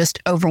people, just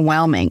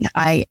overwhelming.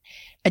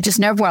 Just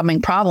an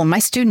overwhelming problem. My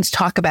students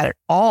talk about it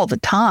all the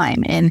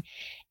time,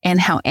 and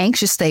how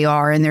anxious they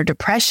are and their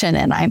depression.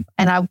 And I,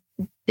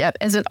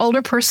 as an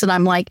older person,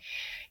 I'm like,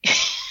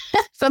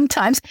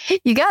 sometimes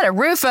you got a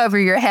roof over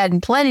your head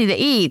and plenty to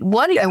eat.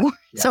 What are you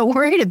so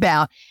worried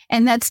about?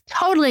 And that's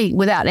totally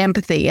without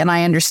empathy. And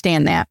I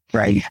understand that.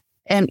 Right.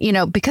 And,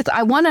 because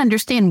I want to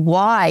understand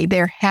why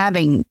they're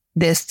having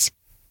this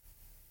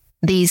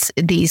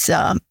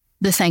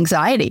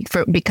anxiety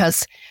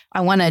because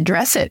I want to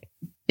address it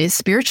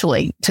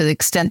spiritually to the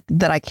extent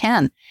that I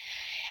can.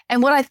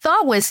 And what I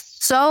thought was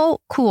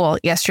so cool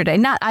yesterday,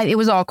 it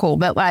was all cool,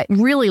 but what I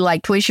really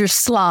liked was your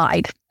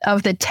slide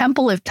of the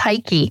Temple of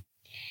Tyche.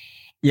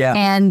 Yeah.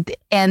 And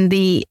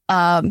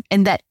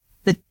that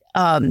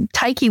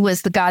Tyche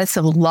was the goddess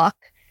of luck,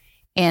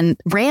 and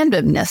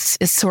randomness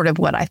is sort of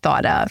what I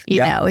thought of.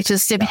 It's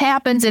just, if it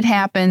happens, it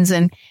happens.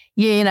 And,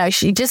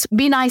 she just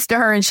be nice to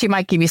her and she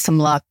might give you some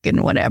luck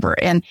and whatever.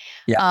 And,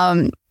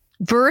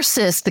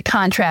 versus the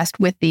contrast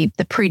with the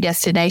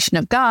predestination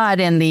of God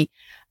and the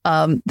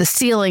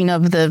sealing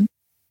of the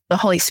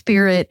Holy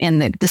Spirit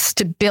and the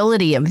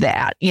stability of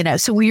that,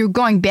 so we were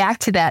going back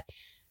to that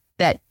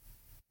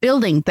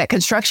building, that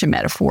construction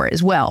metaphor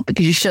as well,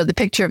 because you showed the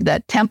picture of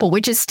that temple,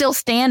 which is still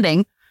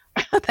standing.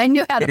 They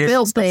knew how to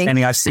build things. And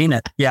I've seen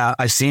it. Yeah,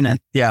 I've seen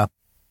it. Yeah.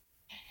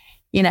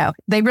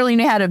 They really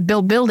knew how to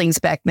build buildings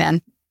back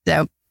then.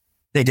 So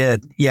they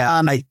did.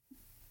 Yeah.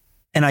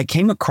 I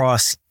came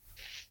across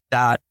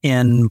that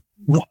in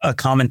a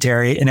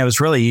commentary, and it was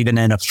really even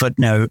in a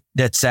footnote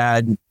that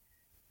said,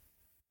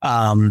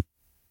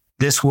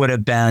 this would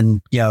have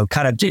been,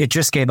 it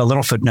just gave a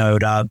little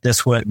footnote of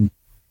the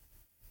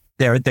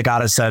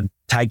goddess of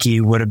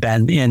Tyche would have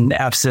been in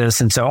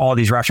Ephesus. And so all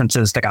these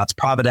references to God's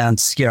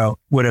providence,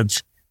 would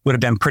have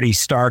been pretty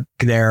stark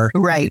there.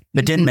 Right.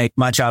 But didn't make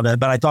much of it.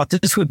 But I thought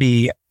this would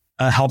be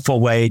a helpful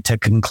way to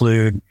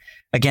conclude.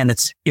 Again,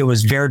 it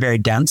was very, very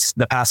dense.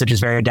 The passage is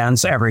very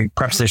dense, every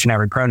preposition,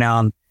 every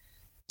pronoun.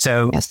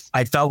 So yes.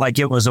 I felt like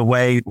it was a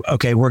way,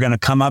 okay, we're going to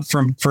come up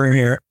from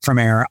here.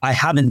 I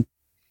hadn't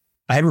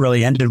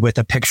really ended with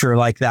a picture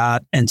like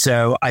that. And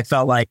so I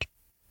felt like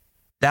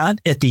that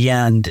at the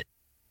end,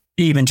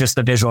 even just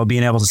the visual,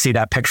 being able to see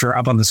that picture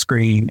up on the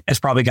screen is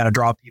probably going to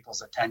draw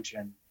people's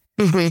attention.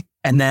 Mm-hmm.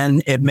 And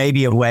then it may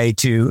be a way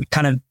to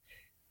kind of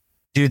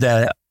do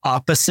the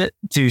opposite,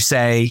 to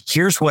say,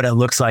 here's what it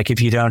looks like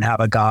if you don't have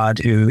a God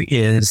who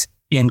is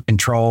in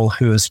control,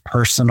 who is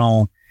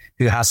personal,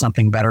 who has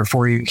something better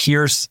for you.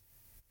 Here's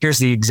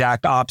the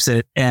exact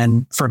opposite.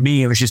 And for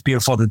me, it was just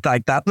beautiful that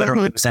that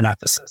literally was in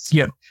Ephesus.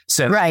 Yeah.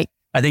 So right.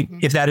 I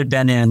think if that had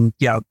been in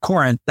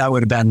Corinth, that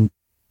would have been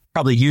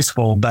probably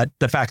useful. But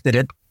the fact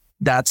that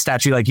that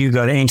statue, like, you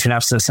go to ancient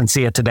Ephesus and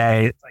see it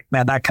today, it's like,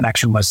 man, that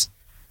connection was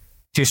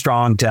too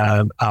strong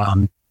to,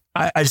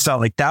 I just felt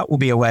like that will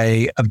be a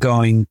way of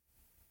going,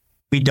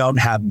 we don't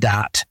have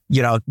that,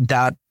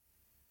 that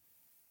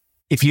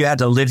if you had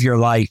to live your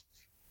life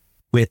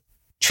with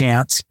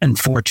chance and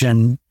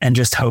fortune and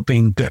just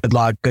hoping good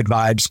luck, good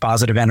vibes,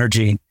 positive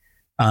energy,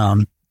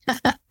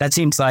 that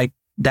seems like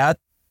that.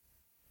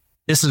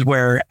 This is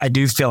where I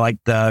do feel like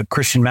the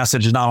Christian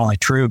message is not only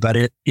true, but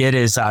it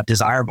is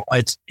desirable.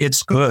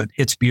 It's good.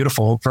 It's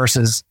beautiful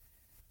versus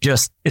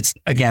just,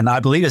 again, I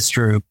believe it's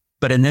true,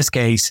 but in this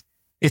case,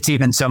 it's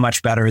even so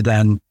much better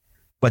than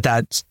what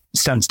that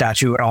stone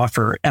statue would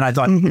offer. And I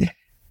thought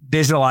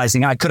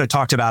visualizing, I could have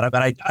talked about it,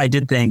 but I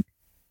did think,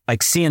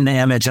 like, seeing the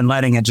image and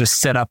letting it just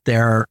sit up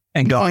there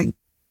and going,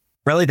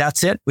 really,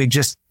 that's it?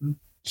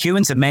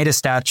 Humans have made a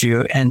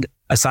statue and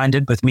assigned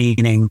it with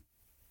meaning,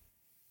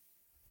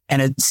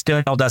 and it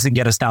still doesn't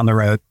get us down the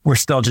road. We're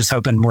still just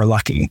hoping we're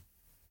lucky.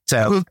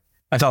 So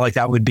I felt like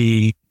that would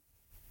be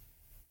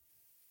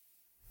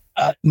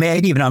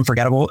maybe even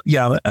unforgettable.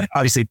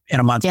 Obviously in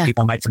a month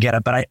people might forget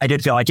it, but I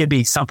did feel like it'd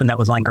be something that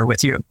would linger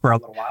with you for a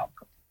little while.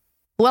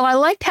 Well, I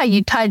liked how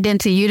you tied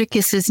into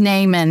Eutychus's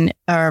name and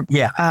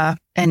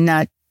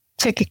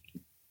Tychicus.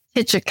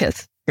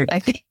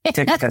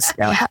 Tychicus,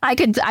 yeah.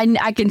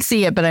 I can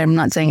see it, but I'm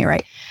not saying it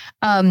right.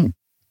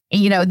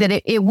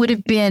 That it would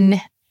have been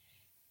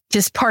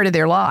just part of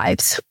their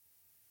lives.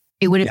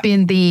 It would have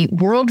been the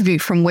worldview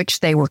from which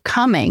they were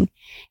coming.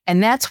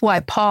 And that's why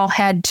Paul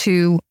had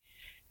to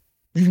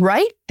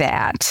write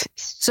that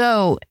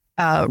so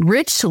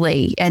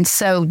richly and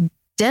so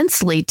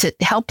densely to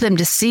help them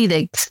to see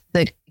the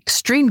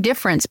extreme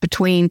difference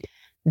between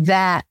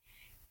that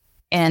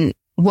and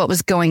what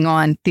was going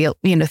on,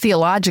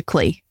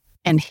 theologically,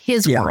 and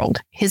his world,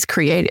 his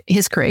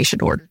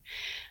creation order.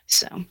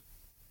 So,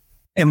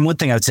 and one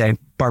thing I would say,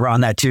 Barbara,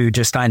 on that too,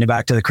 just tying it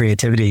back to the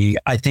creativity,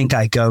 I think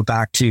I go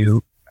back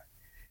to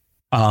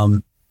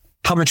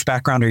how much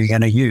background are you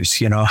going to use?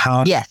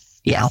 How? Yes.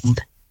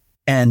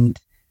 And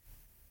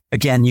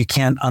again, you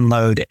can't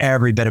unload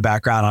every bit of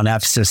background on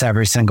Ephesus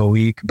every single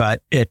week,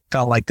 but it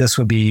felt like this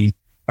would be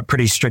a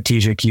pretty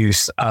strategic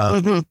use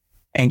of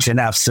ancient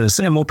Ephesus.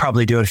 And we'll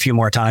probably do it a few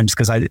more times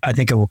because I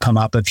think it will come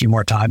up a few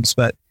more times.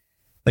 But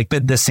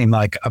this seemed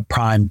like a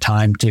prime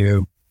time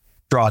to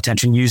draw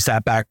attention, use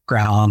that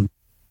background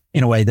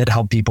in a way that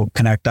helped people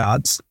connect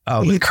dots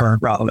with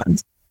current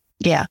relevance.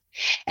 Yeah.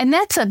 And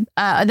that's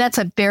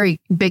a very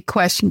big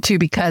question too,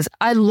 because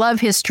I love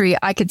history.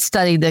 I could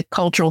study the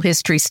cultural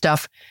history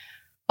stuff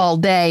all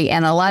day.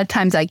 And a lot of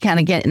times I kind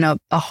of get in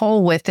a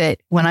hole with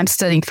it when I'm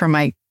studying for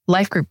my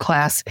life group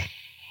class.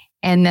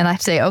 And then I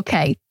say,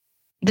 okay,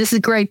 this is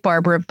great,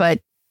 Barbara, but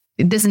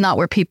this is not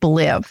where people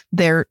live.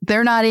 They're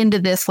not into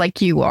this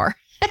like you are.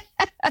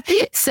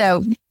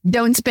 So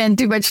don't spend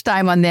too much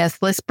time on this.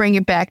 Let's bring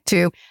it back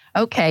to,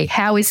 okay,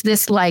 how is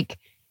this like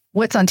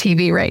what's on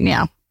TV right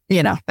now?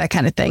 That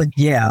kind of thing.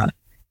 Yeah.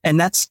 And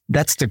that's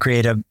the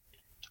creative,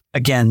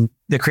 again,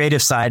 the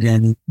creative side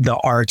in the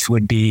arts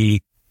would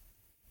be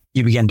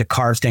you begin to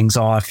carve things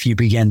off, you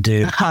begin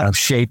to kind of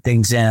shape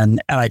things in.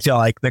 And I feel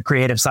like the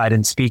creative side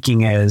in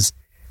speaking it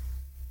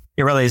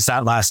really is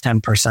that last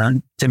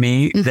 10% to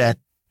me that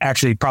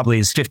actually probably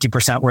is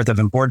 50% worth of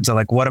importance of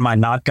like, what am I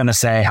not going to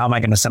say? How am I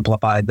going to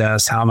simplify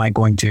this? How am I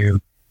going to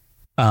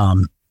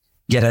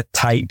get it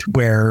tight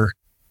where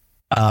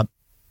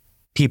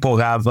people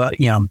who have,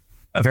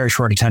 a very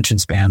short attention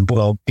span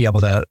will be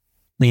able to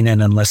lean in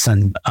and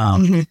listen.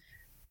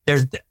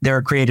 There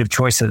are creative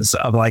choices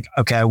of like,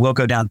 okay, I will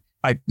go down.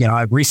 I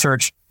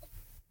researched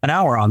an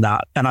hour on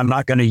that and I'm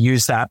not going to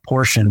use that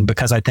portion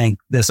because I think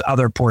this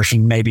other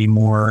portion may be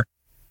more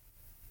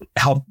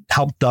help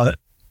the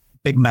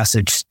big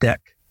message stick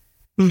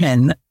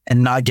and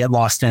not get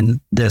lost in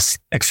this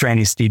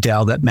extraneous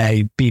detail that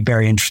may be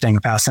very interesting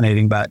and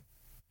fascinating, but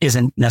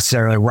isn't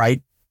necessarily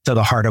right to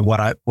the heart of what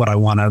I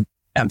want to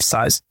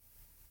emphasize.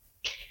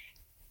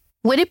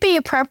 Would it be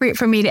appropriate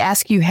for me to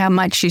ask you how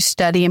much you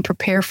study and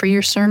prepare for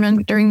your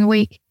sermon during the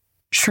week?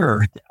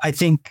 Sure. I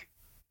think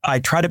I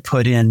try to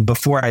put in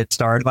before I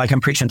start, like I'm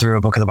preaching through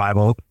a book of the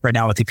Bible right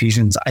now with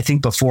Ephesians. I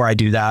think before I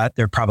do that,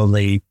 there are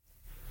probably,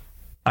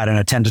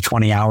 10 to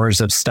 20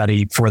 hours of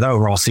study for the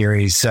overall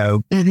series.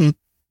 So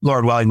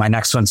Lord willing, my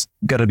next one's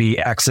going to be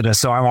Exodus.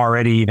 So I'm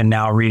already even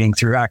now reading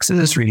through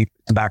Exodus, reading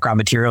the background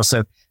material.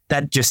 So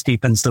that just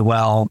deepens the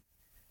well.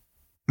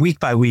 Week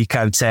by week,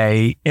 I would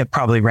say it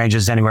probably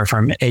ranges anywhere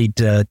from 8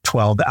 to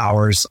 12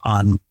 hours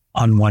on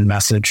one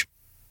message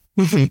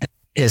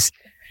is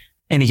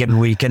any given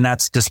week. And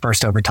that's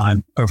dispersed over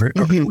time, over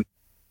the week.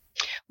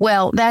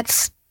 Well,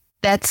 that's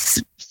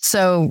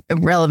so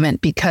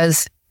relevant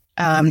because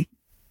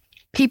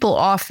people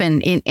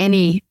often in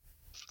any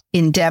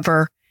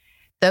endeavor,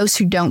 those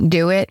who don't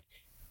do it,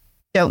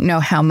 don't know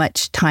how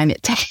much time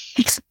it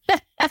takes,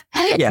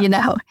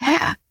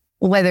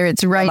 whether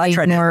it's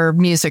writing or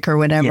music or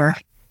whatever.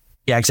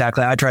 Yeah,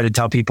 exactly. I try to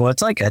tell people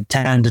it's like a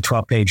 10 to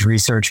 12 page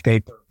research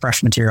paper,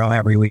 fresh material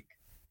every week.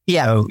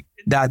 Yeah. So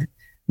that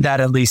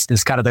at least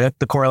is kind of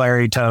the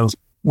corollary to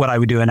what I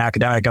would do in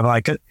academic of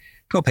like a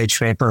 12 page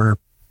paper,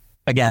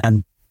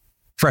 again,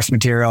 fresh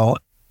material.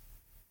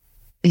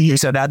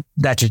 So that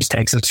just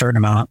takes a certain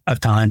amount of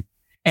time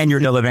and you're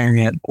delivering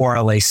it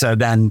orally. So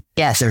then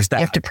there's that. You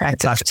have to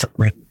practice.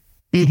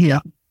 Yeah.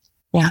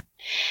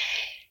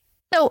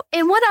 So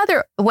in what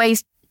other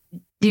ways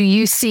do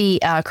you see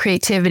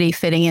creativity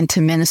fitting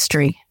into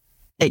ministry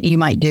that you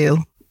might do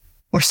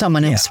or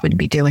someone else would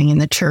be doing in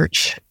the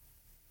church?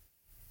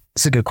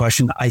 It's a good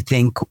question. I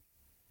think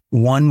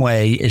one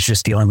way is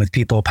just dealing with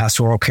people,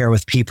 pastoral care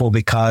with people,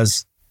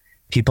 because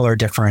people are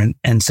different.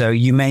 And so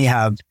you may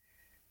have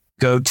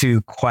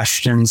go-to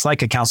questions,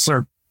 like a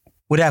counselor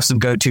would have some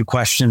go-to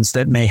questions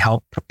that may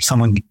help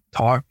someone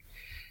talk.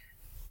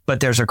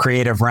 But there's a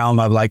creative realm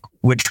of like,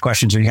 which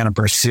questions are you going to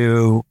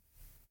pursue?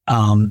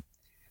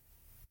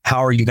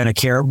 How are you going to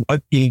care?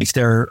 What if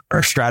there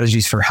are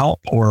strategies for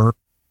help or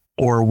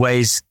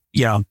ways,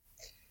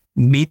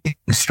 meeting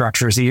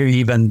structures, or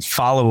even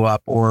follow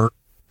up or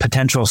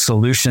potential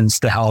solutions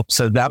to help.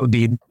 So that would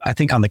be, I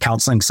think, on the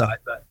counseling side.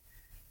 But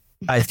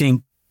I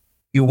think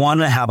you want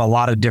to have a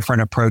lot of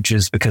different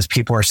approaches because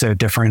people are so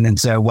different. And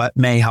so what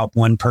may help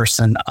one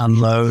person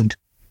unload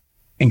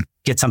and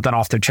get something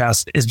off their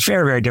chest is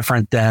very, very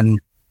different than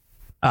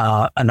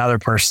another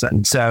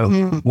person. So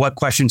what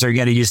questions are you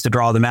going to use to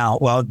draw them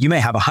out? Well, you may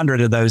have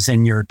 100 of those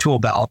in your tool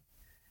belt,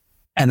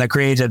 and the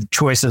creative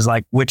choice is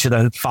like, which of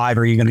the 5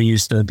 are you going to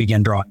use to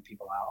begin drawing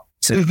people out?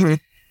 So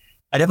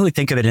I definitely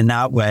think of it in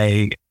that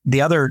way.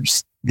 The other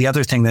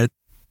thing that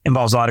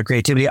involves a lot of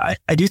creativity, I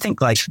do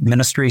think like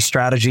ministry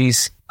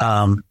strategies.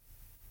 I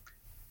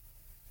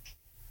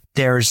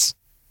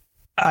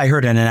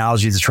heard an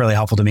analogy that's really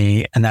helpful to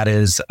me, and that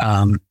is,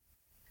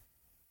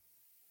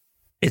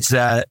 it's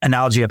the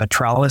analogy of a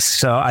trellis.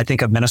 So I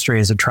think of ministry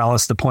as a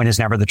trellis. The point is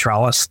never the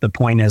trellis. The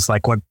point is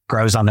like what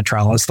grows on the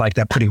trellis, like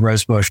that pretty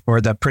rose bush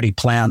or the pretty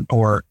plant,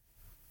 or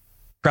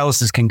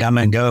trellises can come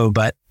and go.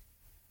 But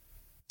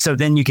so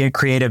then you get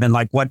creative in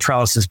like what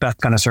trellis is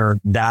best going to serve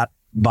that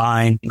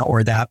vine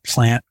or that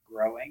plant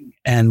growing,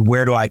 and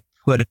where do I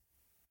put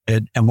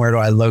it, and where do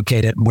I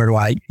locate it, and where do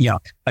I,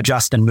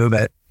 adjust and move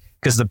it?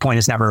 Because the point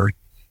is never.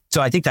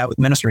 So I think that with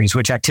ministries,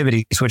 which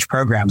activities, which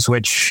programs,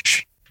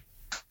 which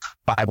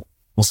Bible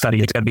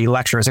study, it's going to be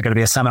lectures, it's going to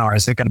be a seminar,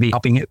 it's going to be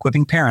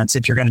equipping parents.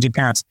 If you're going to do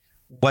parents,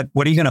 what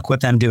are you going to equip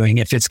them doing?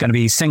 If it's going to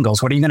be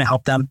singles, what are you going to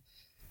help them?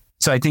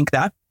 So I think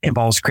that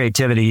involves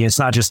creativity. It's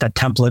not just a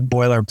template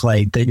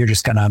boilerplate that you're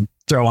just going to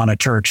throw on a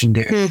church and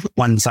do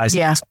one size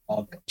fits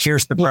all.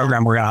 Here's the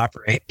program we're going to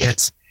operate.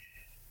 It's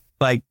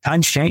like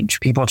times change,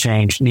 people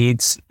change,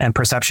 needs and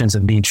perceptions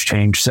of needs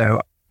change.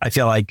 So I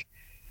feel like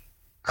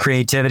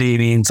creativity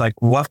means like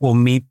what will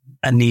meet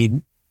a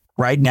need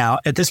right now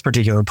at this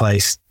particular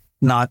place,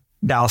 not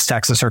Dallas,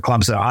 Texas, or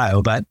Columbus,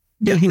 Ohio, but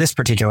this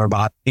particular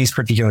bot, these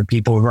particular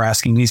people who are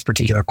asking these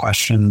particular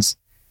questions.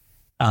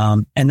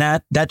 And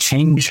that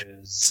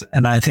changes.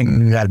 And I think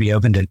we've got to be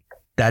open to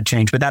that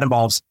change, but that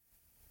involves,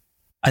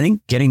 I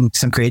think, getting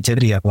some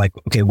creativity of like,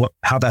 okay,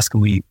 how best can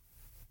we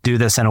do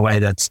this in a way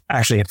that's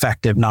actually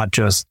effective, not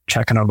just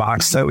checking a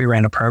box that we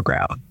ran a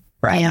program,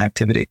 right? An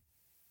activity.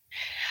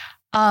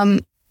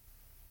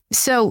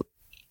 So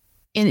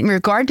in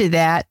regard to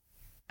that,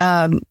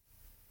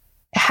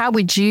 how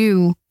would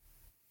you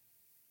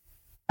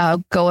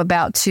go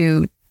about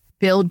to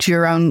build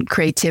your own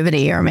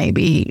creativity, or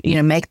maybe,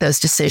 make those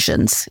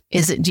decisions?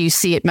 Do you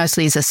see it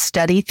mostly as a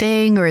study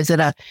thing, or is it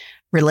a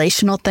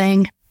relational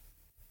thing?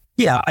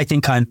 Yeah, I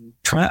think I'm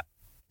trying.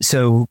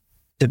 So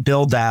to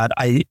build that,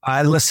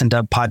 I listen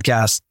to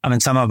podcasts. I mean,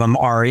 some of them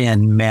are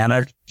in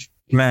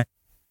management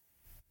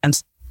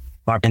and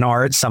in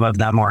art. Some of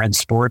them are in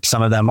sports.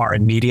 Some of them are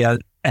in media.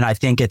 And I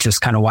think it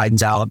just kind of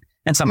widens out.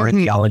 And some are in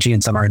theology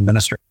and some are in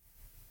ministry.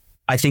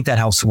 I think that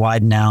helps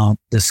widen out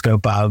the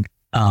scope of,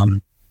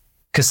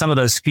 because some of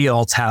those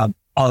fields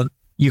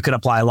you can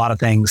apply a lot of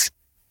things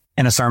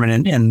in a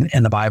sermon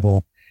in the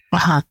Bible.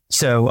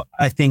 So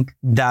I think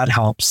that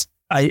helps.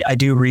 I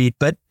do read,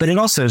 but it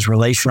also is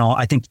relational.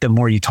 I think the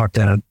more you talk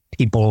to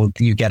people,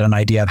 you get an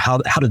idea of how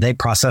do they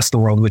process the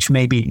world, which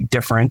may be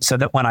different. So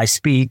that when I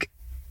speak,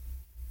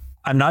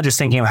 I'm not just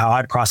thinking of how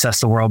I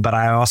process the world, but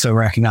I also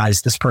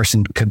recognize this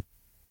person could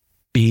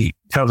be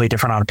totally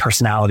different on a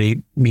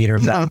personality meter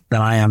than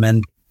I am.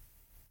 And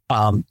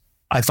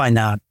I find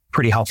that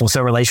pretty helpful.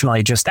 So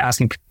relationally, just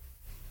having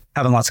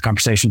lots of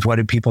conversations. What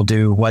do people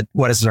do? What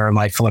does their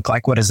life look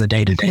like? What does the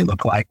day-to-day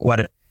look like?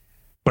 What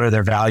are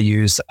their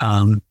values?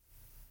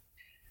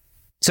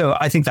 So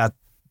I think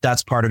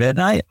that's part of it.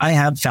 And I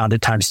have found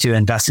at times too,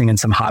 investing in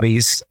some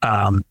hobbies.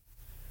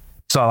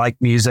 So I like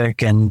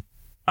music and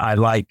I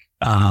like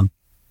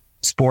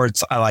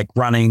sports. I like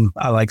running.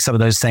 I like some of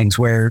those things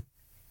where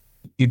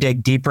you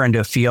dig deeper into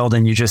a field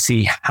and you just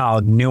see how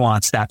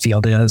nuanced that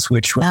field is,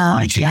 which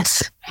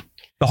the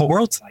whole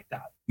world's like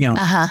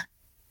that.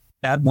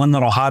 That one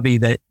little hobby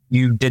that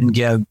you didn't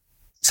give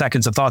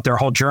seconds of thought. There are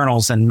whole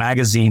journals and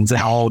magazines and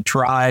a whole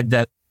tribe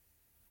that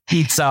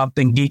heats up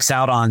and geeks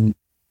out on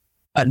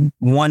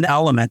one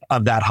element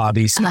of that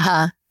hobby. So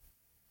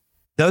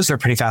those are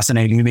pretty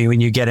fascinating to me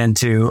when you get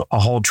into a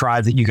whole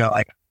tribe that you go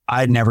like,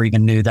 I never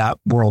even knew that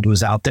world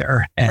was out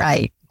there.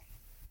 And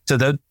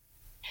so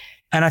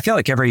and I feel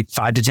like every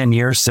 5 to 10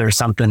 years, there's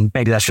something,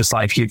 maybe that's just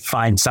life. You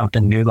find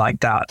something new like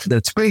that.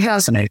 That's pretty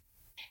fascinating.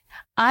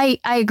 I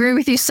agree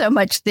with you so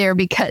much there,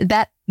 because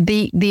that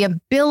the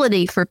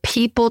ability for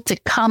people to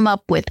come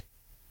up with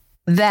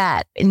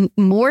that and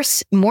more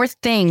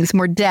things,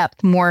 more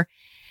depth, more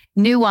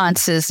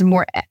nuances,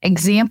 more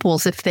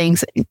examples of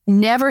things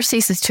never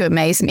ceases to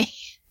amaze me.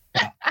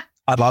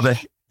 I love it.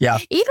 Yeah.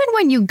 Even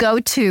when you go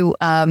to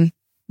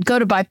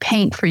buy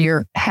paint for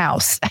your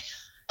house,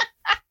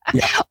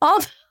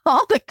 all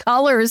the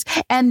colors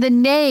and the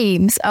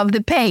names of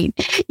the paint,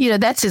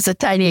 that's just a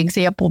tiny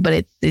example,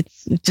 but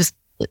it's just,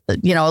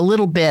 a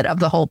little bit of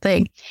the whole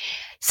thing.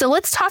 So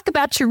let's talk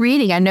about your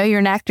reading. I know you're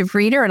an active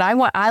reader, and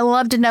I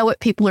love to know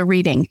what people are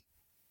reading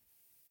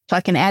so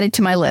I can add it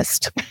to my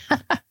list.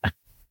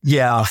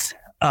 Yeah.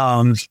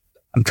 I'm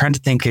trying to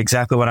think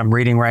exactly what I'm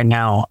reading right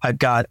now. I've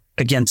got,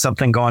 again,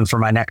 something going for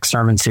my next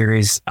sermon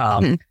series.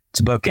 It's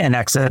a book in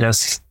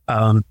Exodus.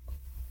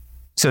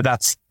 So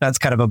that's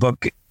kind of a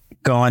book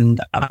going.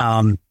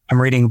 I'm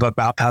reading a book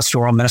about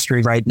pastoral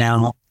ministry right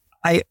now.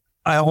 I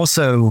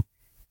also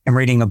am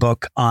reading a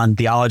book on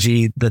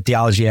the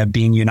theology of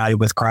being united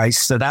with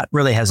Christ. So that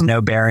really has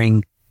no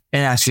bearing.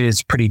 And actually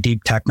it's a pretty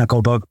deep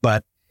technical book,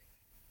 but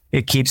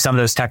it keeps some of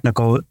those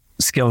technical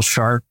skills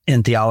sharp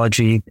in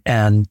theology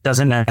and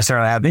doesn't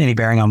necessarily have any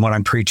bearing on what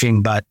I'm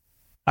preaching, but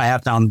I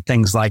have found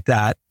things like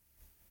that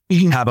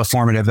have a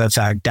formative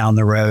effect down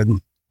the road.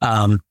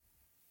 I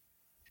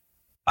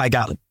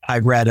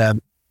read a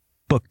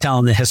book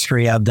telling the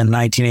history of the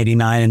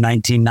 1989 and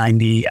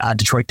 1990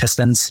 Detroit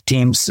Pistons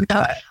teams,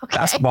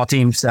 basketball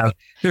teams. So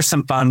there's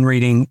some fun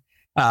reading.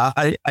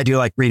 I do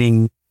like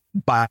reading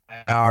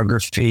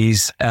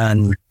biographies,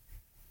 and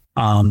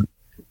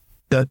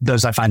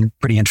those I find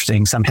pretty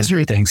interesting. Some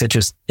history things,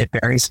 it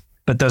varies.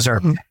 But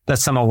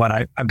that's some of what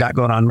I've got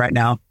going on right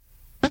now.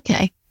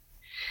 Okay.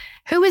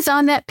 Who was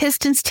on that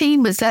Pistons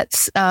team? Was that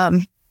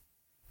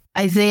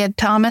Isaiah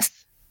Thomas?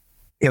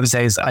 It was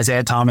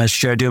Isaiah Thomas,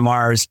 Joe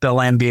Dumars, Bill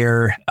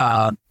Laimbeer,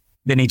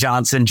 Vinnie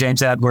Johnson,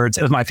 James Edwards.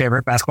 It was my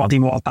favorite basketball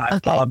team of all time.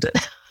 Okay. I loved it.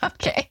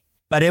 Okay.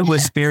 But it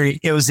was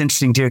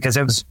interesting too, because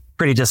it was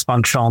pretty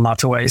dysfunctional in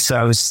lots of ways. So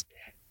I was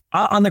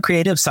on the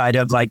creative side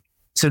of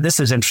so this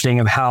is interesting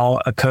of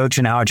how a coach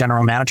and how a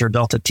general manager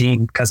built a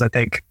team, because I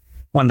think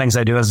one of the things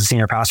I do as a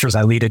senior pastor is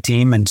I lead a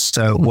team. And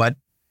so what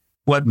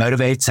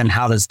motivates and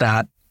how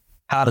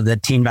do the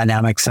team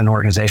dynamics and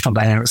organizational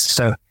dynamics?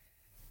 So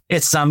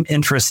it's some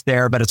interest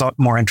there, but it's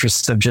more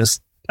interest of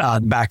just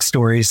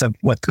backstories of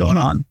what's going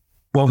on,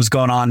 what was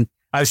going on.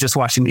 I was just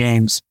watching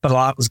games, but a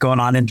lot was going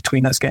on in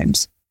between those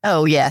games.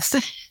 Oh, yes.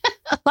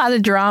 A lot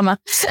of drama.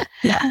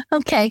 Yeah.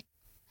 Okay.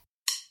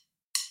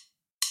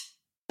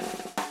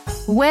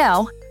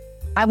 Well,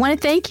 I want to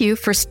thank you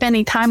for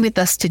spending time with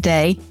us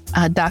today,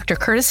 Dr.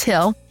 Curtis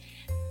Hill,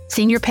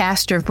 Senior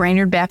Pastor of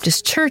Brainerd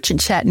Baptist Church in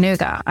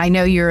Chattanooga. I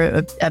know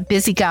you're a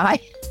busy guy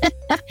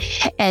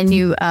and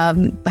you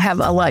have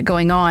a lot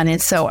going on.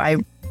 And so I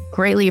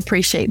greatly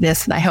appreciate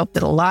this. And I hope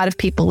that a lot of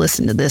people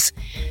listen to this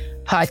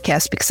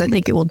podcast because I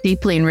think it will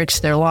deeply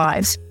enrich their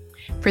lives.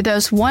 For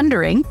those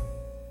wondering,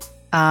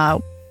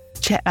 Brainerd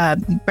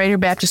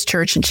Baptist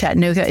Church in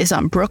Chattanooga is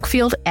on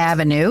Brookfield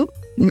Avenue,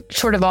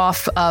 sort of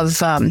off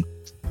of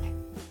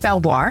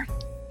Belvoir,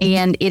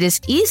 and it is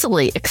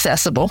easily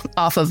accessible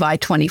off of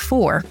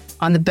I-24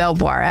 on the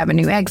Belvoir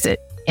Avenue exit.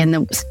 In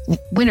the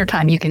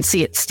wintertime, you can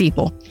see its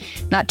steeple.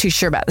 Not too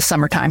sure about the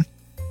summertime.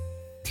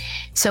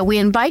 So we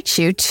invite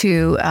you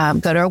to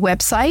go to our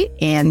website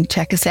and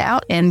check us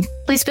out, and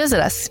please visit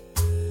us.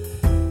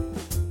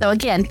 So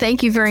again,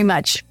 thank you very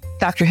much,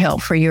 Dr. Hill,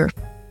 for your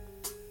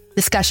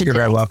discussion You're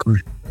today. very welcome.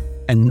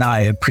 And I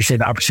appreciate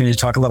the opportunity to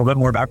talk a little bit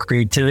more about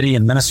creativity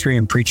and ministry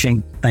and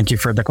preaching. Thank you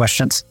for the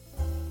questions.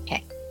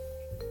 Okay.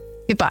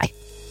 Goodbye.